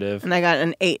initiative. And I got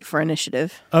an 8 for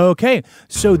initiative. Okay,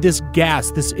 so this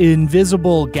gas, this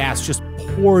invisible gas just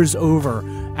pours over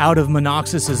out of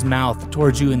Monoxys' mouth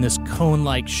towards you in this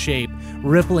cone-like shape,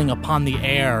 rippling upon the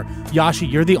air. Yashi,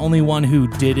 you're the only one who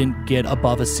didn't get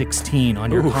above a 16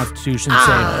 on your Constitution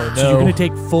save. So you're going to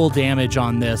take full damage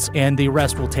on this, and the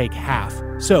rest will take half.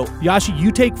 So, Yashi,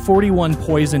 you take 41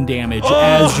 poison damage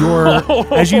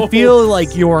as you feel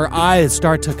like your eyes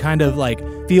start to kind of like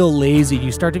feel lazy.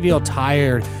 You start to feel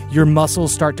tired. Your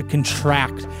muscles start to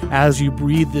contract as you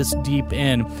breathe this deep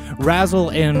in.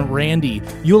 Razzle and Randy,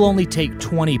 you'll only take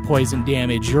 20 poison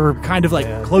damage. You're kind of like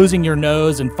closing your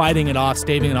nose and fighting it off,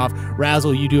 staving it off.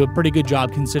 Razzle, you do a pretty good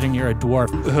job considering you're a dwarf.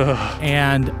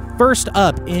 And first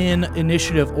up in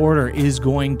initiative order is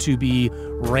going to be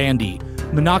Randy.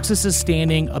 Monoxys is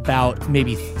standing about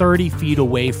maybe 30 feet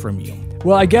away from you.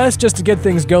 Well, I guess just to get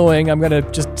things going, I'm going to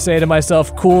just say to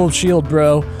myself, cool shield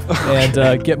bro,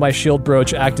 and get my shield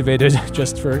brooch activated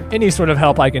just for any sort of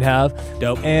help I can have.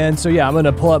 Dope. And so, yeah, I'm going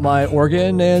to pull out my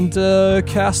organ and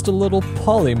cast a little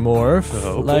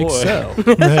polymorph like boy. so.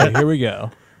 Okay, here we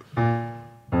go.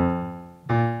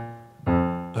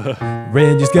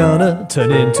 Randy's gonna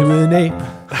turn into an ape.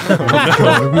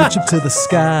 Gonna reach up to the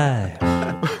sky.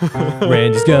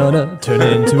 Randy's gonna turn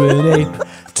into an ape.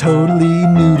 Totally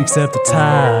nude except the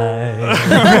tie.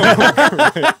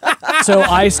 So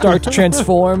I start to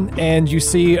transform, and you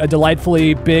see a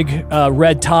delightfully big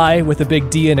red tie with a big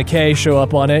D and a K show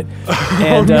up on it.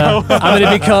 And I'm going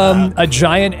to become a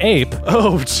giant ape.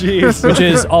 Oh, jeez. Which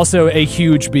is also a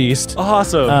huge beast.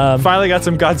 Awesome. Finally got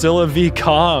some Godzilla v.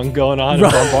 Kong going on in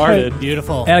Bombarded.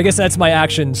 Beautiful. And I guess that's my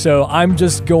action, so I'm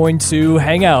just going to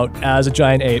hang out as a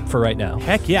giant ape for right now.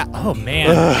 Heck yeah. Oh, man.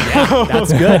 Yeah,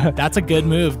 that's good. That's a good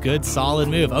move. Good, solid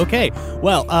move. Okay.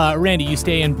 Well, Randy, you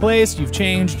stay in place. You've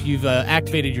changed. You've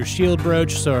activated your shield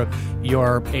brooch, so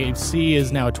your AC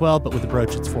is now a 12, but with the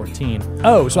brooch, it's 14.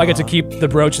 Oh, so I get to keep the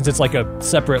brooch since it's like a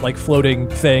separate, like, floating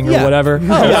thing or Yeah. whatever? Oh,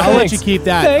 yeah, I'll let thanks. you keep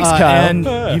that. Thanks, Kyle. And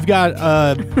you've got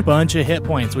a bunch of hit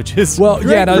points, which is Well,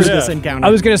 great yeah, and for this encounter. I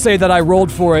was going to say that I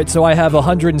rolled for it, so I have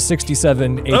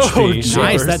 167 HP. geez.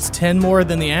 nice. That's 10 more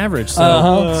than the average.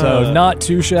 So. So not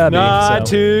too shabby. Not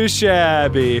so. too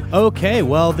shabby. Okay,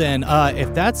 well then,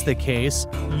 if that's the case,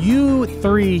 you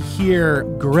three hear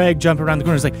Greg jump around the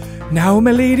corner. He's like, "Now,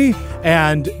 my lady,"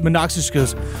 and Monoxys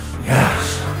goes,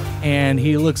 Yes. and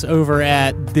he looks over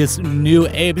at this new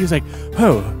ape. He's like,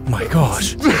 "Oh my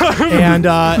gosh!" And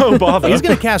bother. he's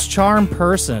gonna cast Charm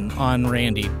Person on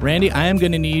Randy. Randy, I am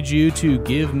gonna need you to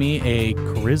give me a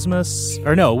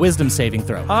Wisdom saving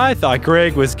throw. I thought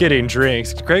Greg was getting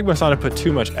drinks. Greg must not have put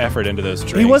too much effort into those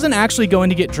drinks. He wasn't actually going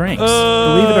to get drinks,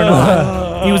 believe it or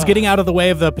not. He was getting out of the way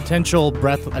of the potential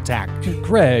breath attack.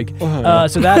 Greg.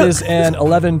 So that is an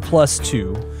 11 plus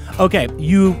 2. Okay,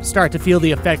 you start to feel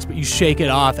the effects, but you shake it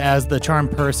off as the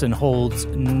charmed person holds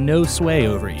no sway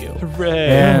over you. Hooray.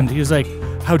 And he's like,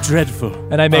 "How dreadful."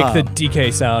 And I make the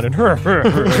DK sound and whatever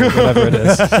it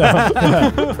is.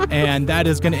 So, And that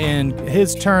is going to end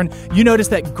his turn. You notice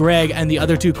that Greg and the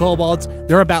other two kobolds,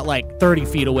 they're about like 30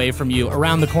 feet away from you,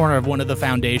 around the corner of one of the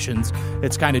foundations.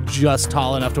 It's kind of just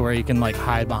tall enough to where you can like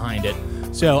hide behind it.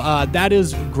 So that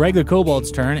is Greg the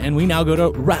kobold's turn, and we now go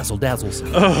to Razzle Dazzles.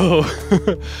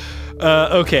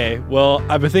 Okay, well,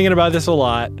 I've been thinking about this a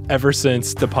lot ever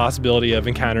since the possibility of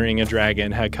encountering a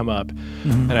dragon had come up.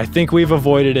 And I think we've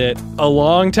avoided it a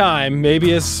long time,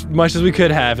 maybe as much as we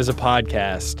could have as a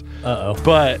podcast. uh-oh.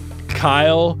 But,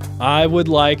 Kyle, I would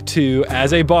like to,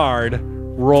 as a bard,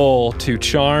 roll to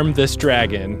charm this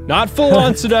dragon. Not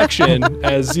full-on seduction,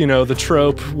 as, the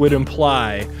trope would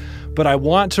imply, but I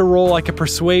want to roll like a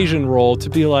persuasion roll to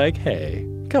be like, hey,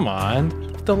 come on.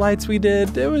 The lights we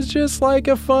did, it was just like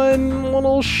a fun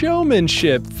little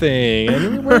showmanship thing.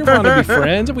 And we want to be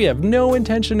friends. We have no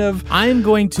intention of... I'm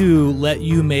going to let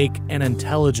you make an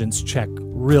intelligence check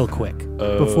real quick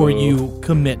before you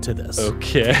commit to this.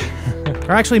 Okay.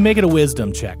 Or actually make it a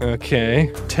wisdom check.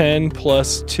 Okay. 10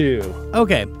 plus 2.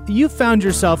 Okay. You've found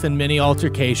yourself in many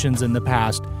altercations in the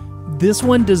past. This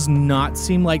one does not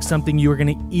seem like something you are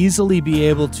going to easily be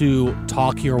able to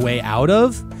talk your way out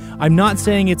of. I'm not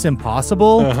saying it's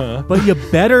impossible, but you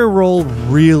better roll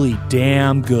really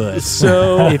damn good.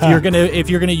 So if you're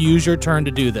gonna use your turn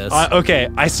to do this, okay,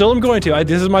 I still am going to.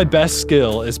 This is my best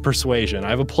skill is persuasion.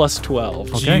 I have a plus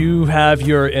 12. Okay. Do you have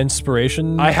your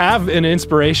inspiration? I have an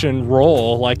inspiration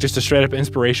roll, like just a straight up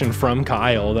inspiration from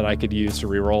Kyle that I could use to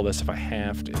re-roll this if I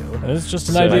have to. It's just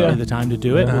an idea. Might be the time to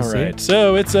do it. All right.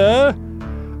 So it's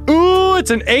it's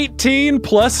an 18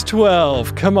 plus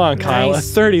 12. Come on, Kyle.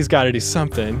 Nice. A 30's got to do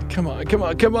something. Come on. Okay.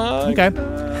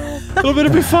 A little bit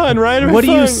of be fun, right? What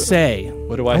do you say?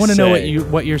 What do I say? I want to know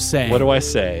what you're saying. What do I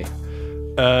say?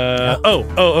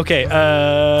 Okay.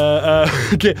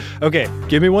 Okay.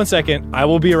 Give me 1 second. I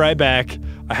will be right back.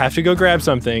 I have to go grab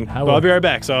something. But I'll be right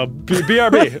back. So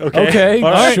BRB. Okay. Okay.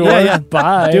 All right. Sure. Yeah.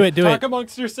 Bye. Do it. Talk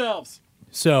amongst yourselves.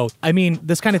 So, I mean,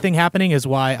 this kind of thing happening is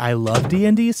why I love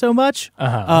D&D so much.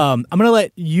 I'm going to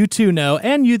let you two know,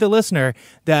 and you, the listener,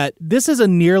 that this is a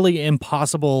nearly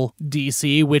impossible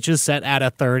DC, which is set at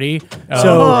a 30.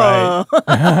 So,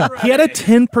 he had a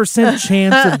 10%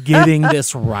 chance of getting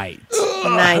this right.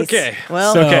 Nice. Okay.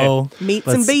 Well, So, meets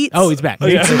and beats. Oh, he's back.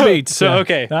 Meets and beats. So,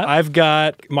 okay, I've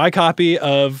got my copy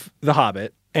of The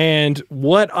Hobbit, and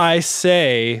what I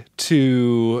say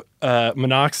to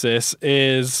Monoxys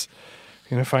is...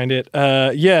 I'm going to find it.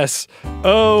 Yes.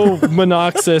 Oh,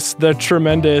 Monoxys, the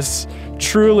tremendous.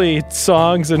 Truly,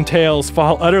 songs and tales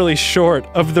fall utterly short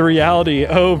of the reality.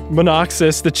 Oh,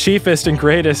 Monoxys, the chiefest and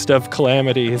greatest of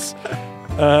calamities.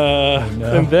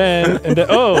 And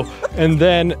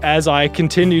then as I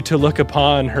continue to look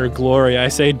upon her glory, I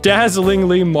say,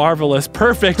 dazzlingly marvelous,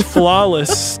 perfect, flawless,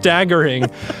 staggering.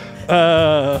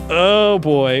 Oh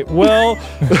boy. Well...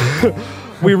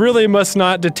 We really must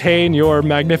not detain your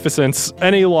magnificence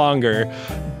any longer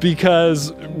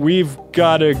because we've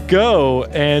got to go.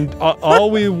 And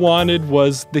all we wanted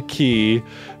was the key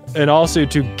and also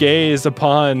to gaze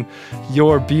upon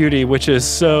your beauty, which is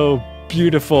so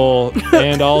beautiful.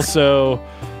 And also,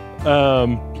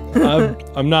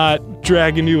 I'm not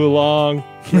dragging you along.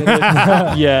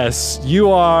 Yes, you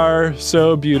are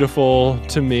so beautiful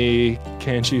to me.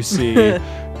 Can't you see?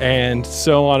 And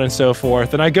so on and so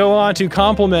forth. And I go on to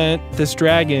compliment this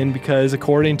dragon because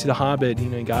according to The Hobbit,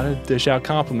 you gotta dish out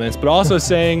compliments, but also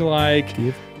saying like...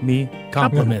 Give me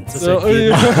compliments. So,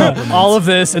 all of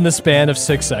this in the span of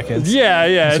 6 seconds. Yeah,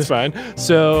 it's fine.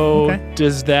 So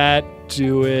does that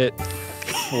do it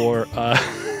for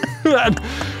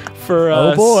for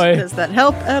us? Oh boy. Does that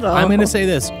help at all? I'm going to say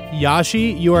this.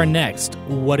 Yashi, you are next.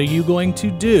 What are you going to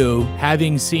do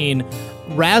having seen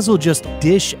Razzle just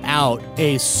dish out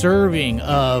a serving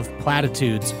of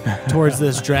platitudes towards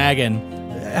this dragon?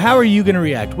 How are you going to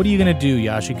react? What are you going to do,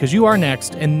 Yashi? Because you are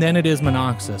next, and then it is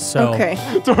Monoxys. So Okay.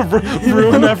 To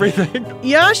ruin everything.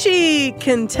 Yashi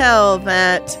can tell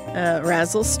that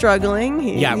Razzle's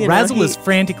struggling. Razzle is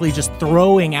frantically just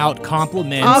throwing out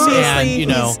compliments. Obviously,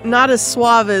 and, he's not as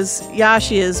suave as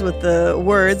Yashi is with the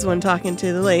words when talking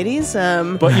to the ladies.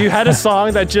 But you had a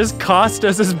song that just cost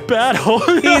us his battle.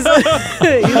 You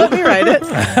let me write it.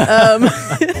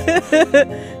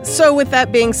 So with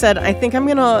that being said, I think I'm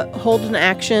going to hold an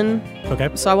action. Okay.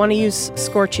 So I want to use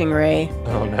Scorching Ray.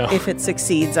 Oh, no. If it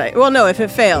succeeds. If it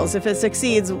fails. If it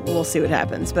succeeds, we'll see what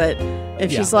happens. But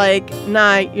if she's like,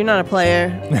 nah, you're not a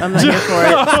player, I'm not here for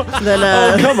it, then...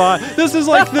 oh, come on. This is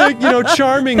like the,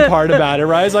 charming part about it,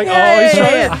 right? It's like, he's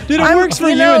trying... Dude, it works for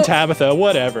you and Tabitha,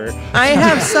 whatever. I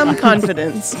have some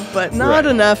confidence, but not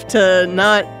enough to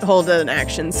not hold an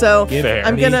action. So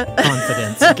I'm going to...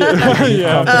 confidence.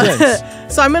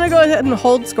 So I'm going to go ahead and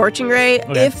hold Scorching Ray.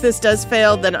 Okay. If this does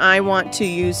fail, then I want to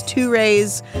use 2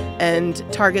 rays and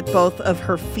target both of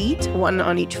her feet, 1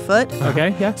 on each foot.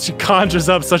 Okay, yeah. She conjures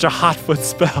up such a hot foot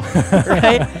spell.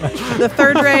 Right? The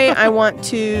 3rd ray, I want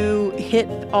to hit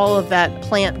all of that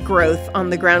plant growth on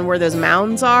the ground where those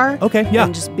mounds are. Okay, yeah.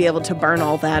 And just be able to burn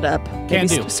all that up. Can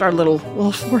do. Start a little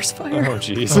force fire. Oh,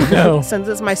 jeez. No. Since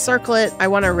it's my circlet, I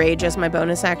want to rage as my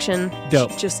bonus action.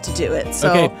 Dope. Just to do it.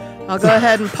 So okay. I'll go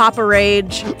ahead and Papa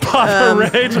Rage. Papa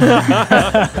Rage.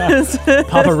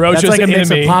 Papa Roach That's is like a the mix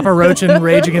enemy. of Papa Roach and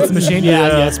Rage Against the Machine.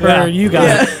 Yeah, Spur, you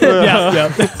got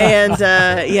it. And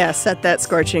set that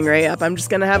Scorching Ray up. I'm just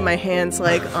gonna have my hands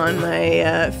like on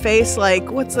my face, like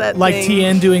what's that? Like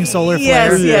thing? TN doing solar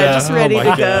flare. Yes, just ready my to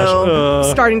go.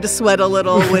 gosh. Starting to sweat a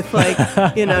little with like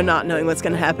not knowing what's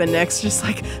gonna happen next. Just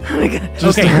like oh my god.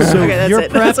 Okay, so that's you're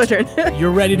it. That's my turn.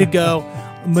 You're ready to go.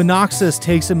 Monoxys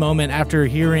takes a moment after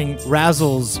hearing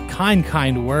Razzle's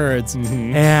kind words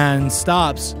and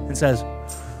stops and says,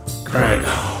 Greg,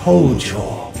 hold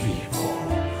your people.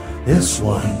 This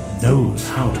one knows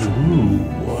how to rule.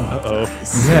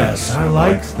 Yes, I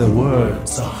like the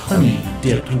words, the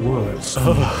honey-dipped words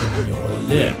from your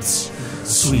lips.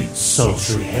 Sweet,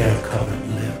 sultry, hair-covered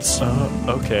lips.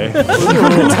 Okay.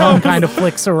 the tongue kind of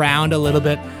flicks around a little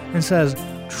bit and says,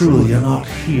 Truly, you're not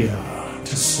here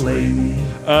to slay me.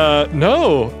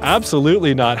 No,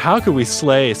 absolutely not. How could we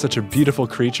slay such a beautiful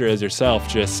creature as yourself?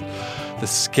 Just the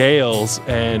scales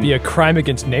and... Be a crime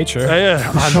against nature.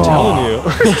 I'm telling you.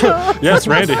 Yes,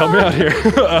 Randy, help me out here.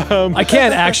 I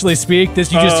can't actually speak. You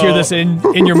just hear this in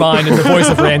your mind in the voice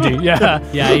of Randy. Yeah.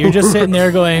 yeah, you're just sitting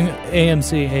there going,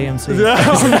 AMC.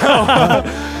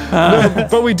 No,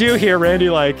 but we do hear Randy,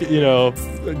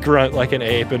 grunt like an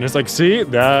ape, and it's like, see,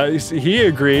 he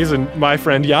agrees, and my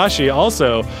friend Yashi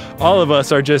also. All of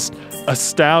us are just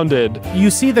astounded. You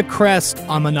see the crest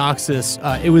on Monoxys.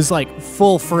 It was like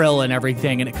full frill and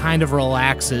everything, and it kind of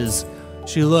relaxes.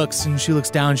 She looks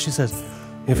down, and she says,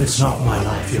 If it's not my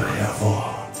life you're here for,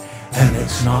 and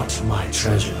it's not my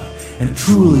treasure, and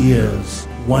truly is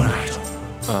one item,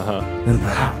 then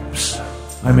perhaps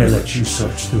I may let you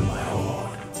search through my hoard.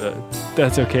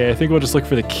 That's okay. I think we'll just look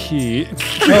for the key.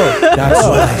 That's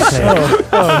what I say.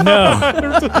 oh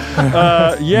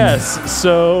no. Yes.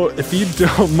 So if you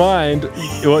don't mind,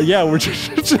 well, yeah, we're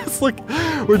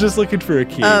just looking for a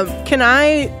key. Can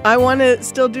I want to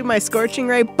still do my Scorching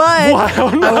Ray, but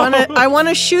I want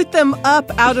to shoot them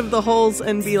up out of the holes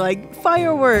and be like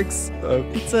fireworks.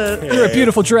 You're a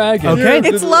beautiful dragon. Okay.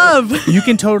 It's love. You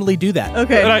can totally do that.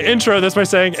 Okay. And I intro this by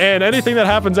saying, and anything that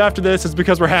happens after this is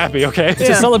because we're happy, okay? It's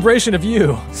a celebration of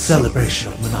you.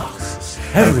 Celebration of Monoxys.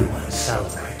 Everyone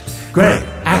celebrate. Greg,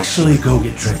 actually go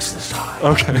get drinks this time.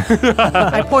 Okay.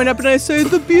 I point up and I say,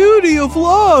 the beauty of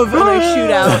love. And I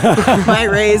shoot out my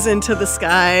rays into the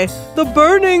sky. The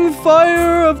burning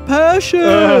fire of passion.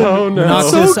 Oh, no.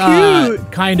 Monoxys So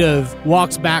cute. kind of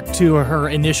walks back to her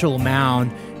initial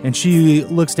mound, and she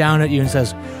looks down at you and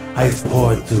says, I've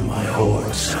poured through my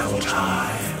hoard several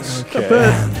times. Okay.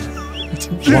 And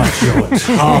watch your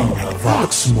tongue,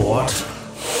 Voxmort.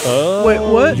 Wait,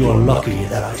 what? You're lucky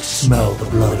that I smell the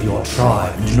blood of your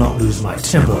tribe and do not lose my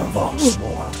temper,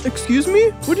 Voxmort. Excuse me?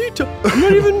 What are you I'm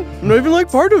not even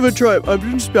like part of a tribe.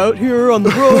 I'm just out here on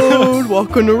the road,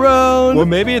 walking around. Well,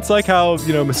 maybe it's like how,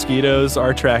 mosquitoes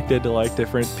are attracted to like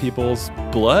different people's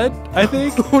blood, I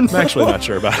think. I'm actually not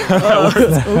sure about how that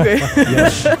works. Okay.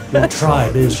 Yes, your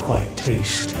tribe is quite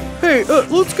tasty. Hey,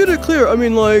 let's get it clear. I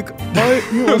mean,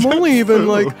 I'm only even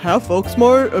half folk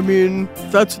smart. I mean,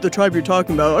 if that's the tribe you're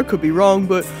talking about. I could be wrong,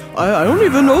 but I don't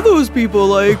even know those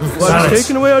people. I was Silence.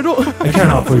 taken away. I don't. I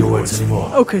cannot for your words anymore.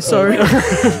 Okay, sorry.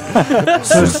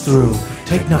 Search through,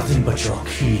 take nothing but your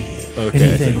key. Okay.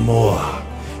 Anything more,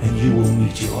 and you will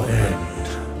meet your end.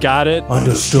 Got it.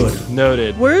 Understood.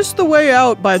 Noted. Where's the way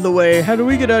out, by the way? How do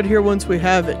we get out here once we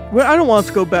have it? Well, I don't want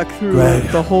to go back through Greg,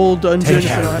 the whole dungeon. take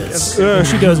care of this.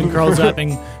 she goes and curls up,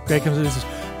 and Greg comes in and says,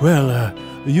 well,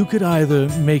 you could either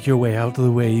make your way out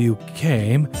the way you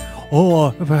came,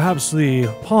 or perhaps the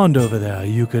pond over there,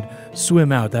 you could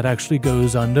swim out. That actually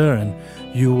goes under, and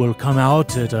you will come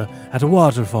out at a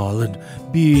waterfall and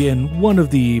be in one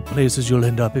of the places you'll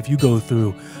end up if you go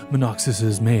through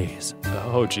Monoxys's maze.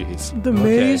 Oh, jeez. The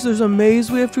maze? There's a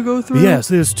maze we have to go through? Yes,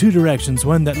 there's two directions,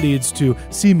 one that leads to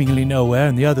seemingly nowhere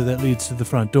and the other that leads to the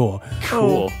front door.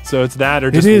 Cool. So it's that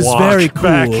or just It is walk very cool.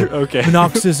 back. Okay.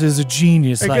 Monoxys is a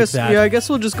genius like that. Yeah, I guess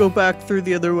we'll just go back through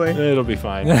the other way. It'll be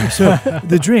fine. So,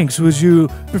 the drinks, would you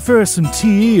prefer some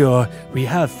tea, or we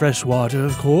have fresh water,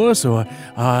 of course, or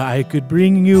I could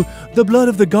bring you the blood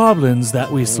of the goblins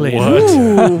that we slayed.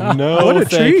 What? No, what a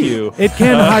thank treat. you. It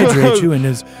can hydrate you and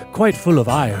is quite full of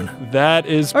iron. That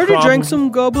is I already prob- drank some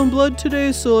goblin blood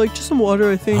today, so just some water,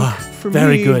 I think. for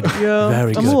Very me. good. Yeah,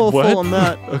 Very I'm good. a little What? full on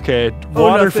that. Okay,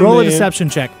 water nothing. for Roll a me. deception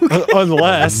check.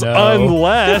 Unless.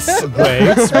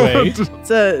 Wait.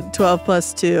 It's a 12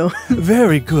 plus 2.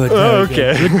 Very good. Oh,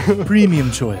 very okay. good.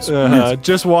 Premium choice.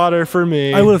 Just water for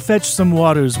me. I will fetch some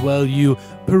waters while you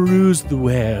peruse the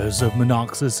wares of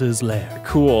Monoxys's lair.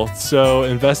 Cool. So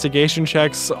investigation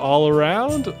checks all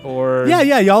around, or Yeah,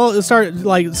 y'all start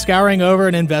like scouring over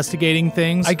and investigating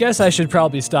things. I guess I should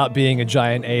probably stop being a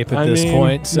giant ape at I this mean,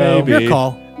 point. So maybe. Your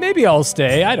call. maybe I'll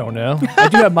stay. I don't know. I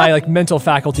do have my like mental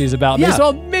faculties about me, Yeah.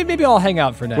 so maybe I'll hang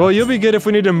out for now. Well, you'll be good if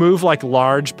we need to move like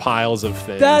large piles of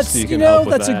things. That's you can help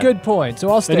with that's a that. good point. So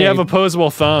I'll stay. And you have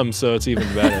opposable thumbs, so it's even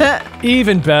better.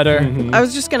 even better. I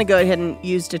was just going to go ahead and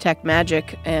use Detect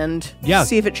Magic and Yeah.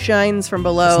 see if it shines from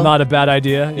below. It's not a bad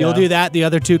idea. You'll yeah. do that. The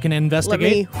other two can Let me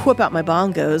investigate. whip out my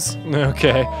bongos.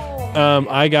 Okay.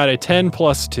 I got a 10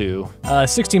 plus 2.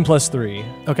 16 plus 3.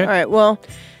 Okay. All right, well,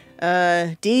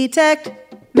 Detect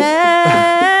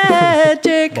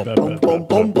Magic. Boom, boom,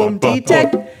 boom, boom.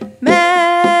 Detect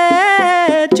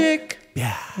Magic.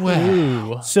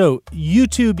 So you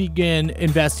two begin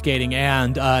investigating,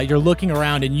 and you're looking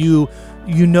around, and you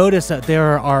notice that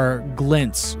there are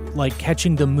glints, like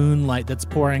catching the moonlight that's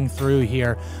pouring through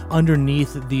here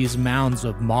underneath these mounds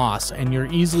of moss, and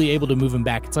you're easily able to move them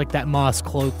back. It's like that moss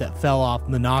cloak that fell off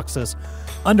Monoxys.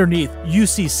 Underneath, you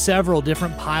see several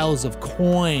different piles of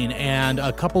coin and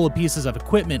a couple of pieces of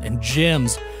equipment and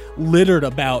gems littered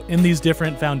about in these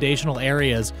different foundational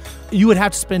areas. You would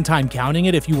have to spend time counting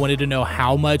it if you wanted to know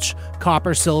how much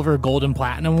copper, silver, gold, and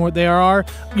platinum there are.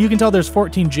 You can tell there's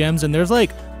 14 gems, and there's like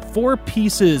 4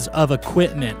 pieces of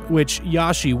equipment, which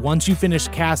Yashi, once you finish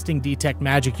casting Detect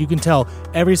Magic, you can tell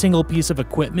every single piece of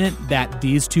equipment that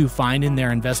these two find in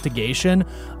their investigation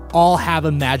all have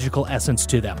a magical essence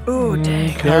to them. Ooh,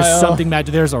 dang. There's Kyle. something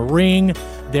magic. There's a ring,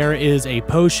 there is a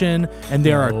potion, and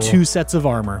there are 2 sets of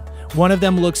armor. One of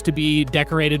them looks to be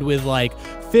decorated with like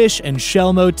fish and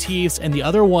shell motifs, and the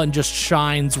other one just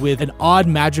shines with an odd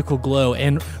magical glow.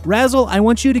 And Razzle, I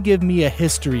want you to give me a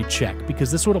history check, because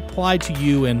this would apply to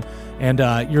you and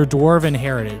your dwarven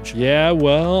heritage. Yeah,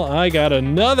 well, I got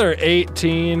another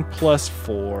 18 plus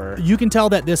 4. You can tell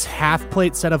that this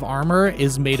half-plate set of armor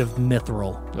is made of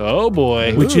mithril, Oh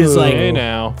boy. which is like Hey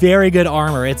now. very good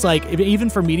armor. It's like, even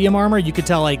for medium armor, you could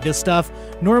tell like this stuff,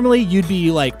 normally you'd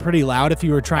be like pretty loud if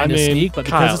you were trying to sneak, but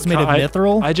because Kyle, it's made of Kyle,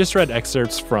 mithril. I just read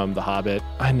excerpts from The Hobbit.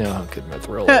 I know how good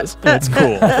mithril is. That's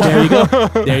cool. There you go.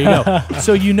 There you go.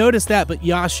 So you notice that, but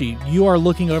Yashi, you are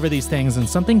looking over these things, and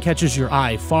something catches your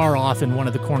eye far off in one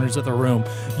of the corners of the room.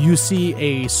 You see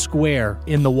a square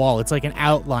in the wall. It's like an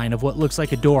outline of what looks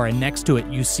like a door, and next to it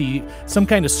you see some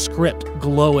kind of script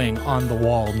glowing on the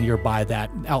wall nearby that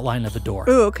outline of the door.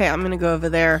 Ooh, okay, I'm going to go over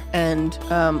there and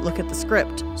look at the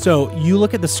script. So you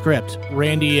look at the script.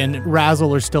 Randy and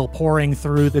Razzle are still pouring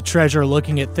through the treasure,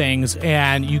 looking at things,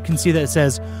 and you can see that it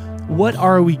says, "What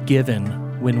are we given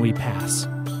when we pass?"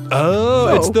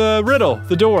 Oh, it's the riddle.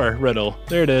 The door riddle.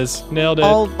 There it is. Nailed it.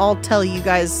 I'll tell you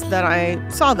guys that I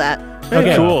saw that.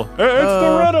 Okay. Cool. It's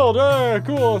the riddle.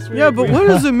 Cool. Sweet. Yeah, but what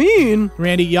does it mean?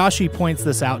 Randy, Yashi points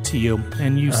this out to you,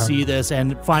 and you see this,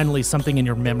 and finally something in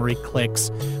your memory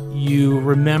clicks. You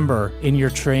remember in your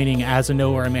training as a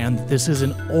Nowhere Man that this is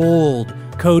an old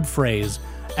code phrase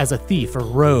as a thief or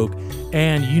rogue,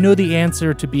 and you know the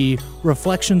answer to be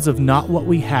reflections of not what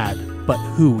we had, but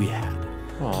who we had.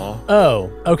 Aw.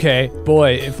 Oh, okay.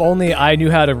 Boy, if only I knew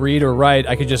how to read or write,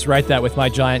 I could just write that with my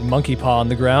giant monkey paw on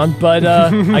the ground. But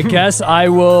I guess I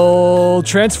will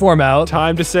transform out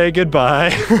Time to say goodbye.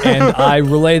 and I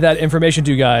relay that information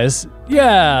to you guys.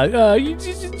 Yeah,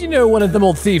 you know one of them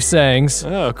old thief sayings.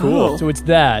 Oh, cool. So it's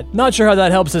that. Not sure how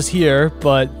that helps us here,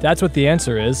 but that's what the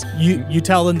answer is. You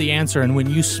tell them the answer, and when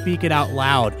you speak it out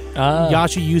loud,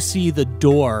 Yashi, you see the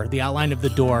door, the outline of the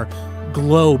door,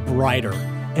 glow brighter,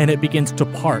 and it begins to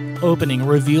part, opening,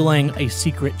 revealing a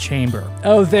secret chamber.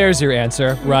 Oh, there's your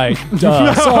answer. Right.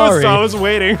 Duh. Sorry. I was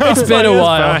waiting. It's been a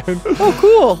while. Oh,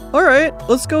 cool. All right,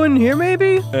 let's go in here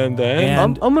maybe. And then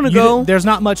And I'm gonna you- go. There's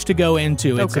not much to go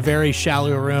into. It's a Okay. very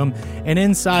shallow room, and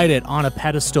inside it, on a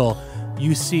pedestal,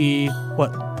 you see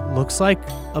what looks like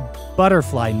a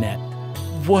butterfly net.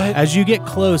 what? As you get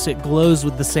close, it glows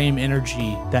with the same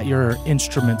energy that your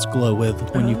instruments glow with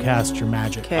when you cast your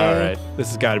magic. Okay. All right. This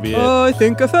has got to be it. Oh, I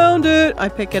think I found it. I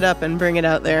pick it up and bring it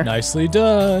out there. Nicely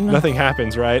done. Nothing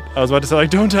happens, right? I was about to say, like,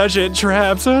 don't touch it,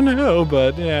 traps. Oh no,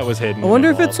 but yeah, it was hidden. I wonder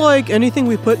in if the it's like anything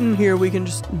we put in here we can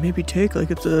just maybe take like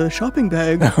it's a shopping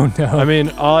bag. Oh, no. wall. I mean,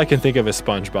 all I can think of is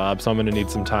SpongeBob, so I'm gonna need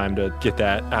some time to get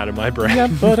that out of my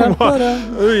brain.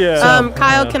 Oh yeah.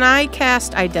 Kyle, can I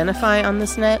cast Identify on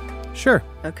this net? Sure.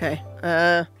 Okay.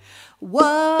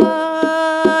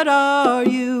 What are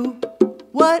you?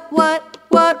 What?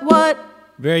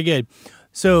 Very good.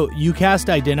 So you cast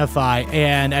Identify,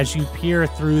 and as you peer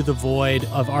through the void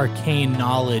of arcane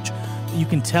knowledge, you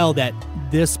can tell that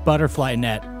this butterfly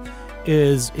net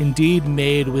is indeed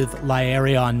made with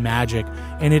Lyarion magic,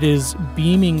 and it is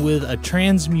beaming with a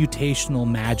transmutational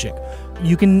magic.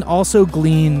 You can also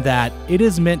glean that it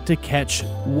is meant to catch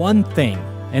one thing,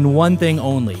 and one thing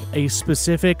only, a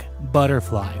specific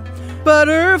butterfly.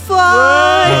 Butterfly!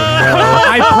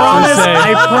 I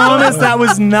promise that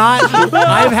was not.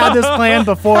 I've had this plan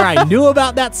before I knew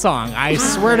about that song. I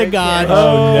swear to God.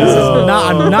 Oh, no.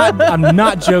 This is I'm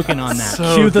not joking on that.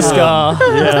 So Cue the ska.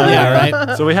 Yeah,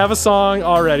 right? So we have a song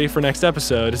already for next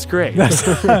episode. It's great.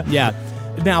 Yeah.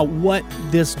 Now, what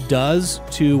this does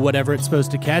to whatever it's supposed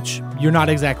to catch, you're not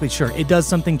exactly sure. It does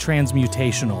something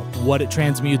transmutational. What it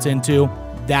transmutes into,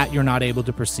 that you're not able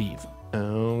to perceive.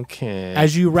 Okay.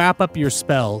 As you wrap up your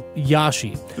spell,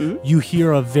 Yashi, you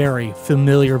hear a very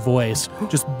familiar voice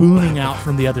just booming out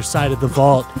from the other side of the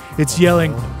vault. It's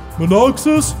yelling,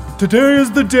 Monoxys, today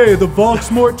is the day the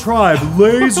Voxmort tribe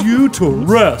lays you to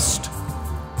rest.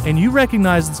 and you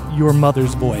recognize your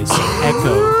mother's voice echo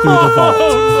through the vault.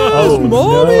 Oh,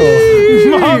 Mom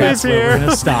That's is where we're here. going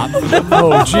to stop. no.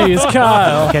 Oh, geez,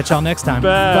 Kyle. Catch y'all next time.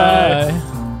 Bye.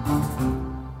 Bye.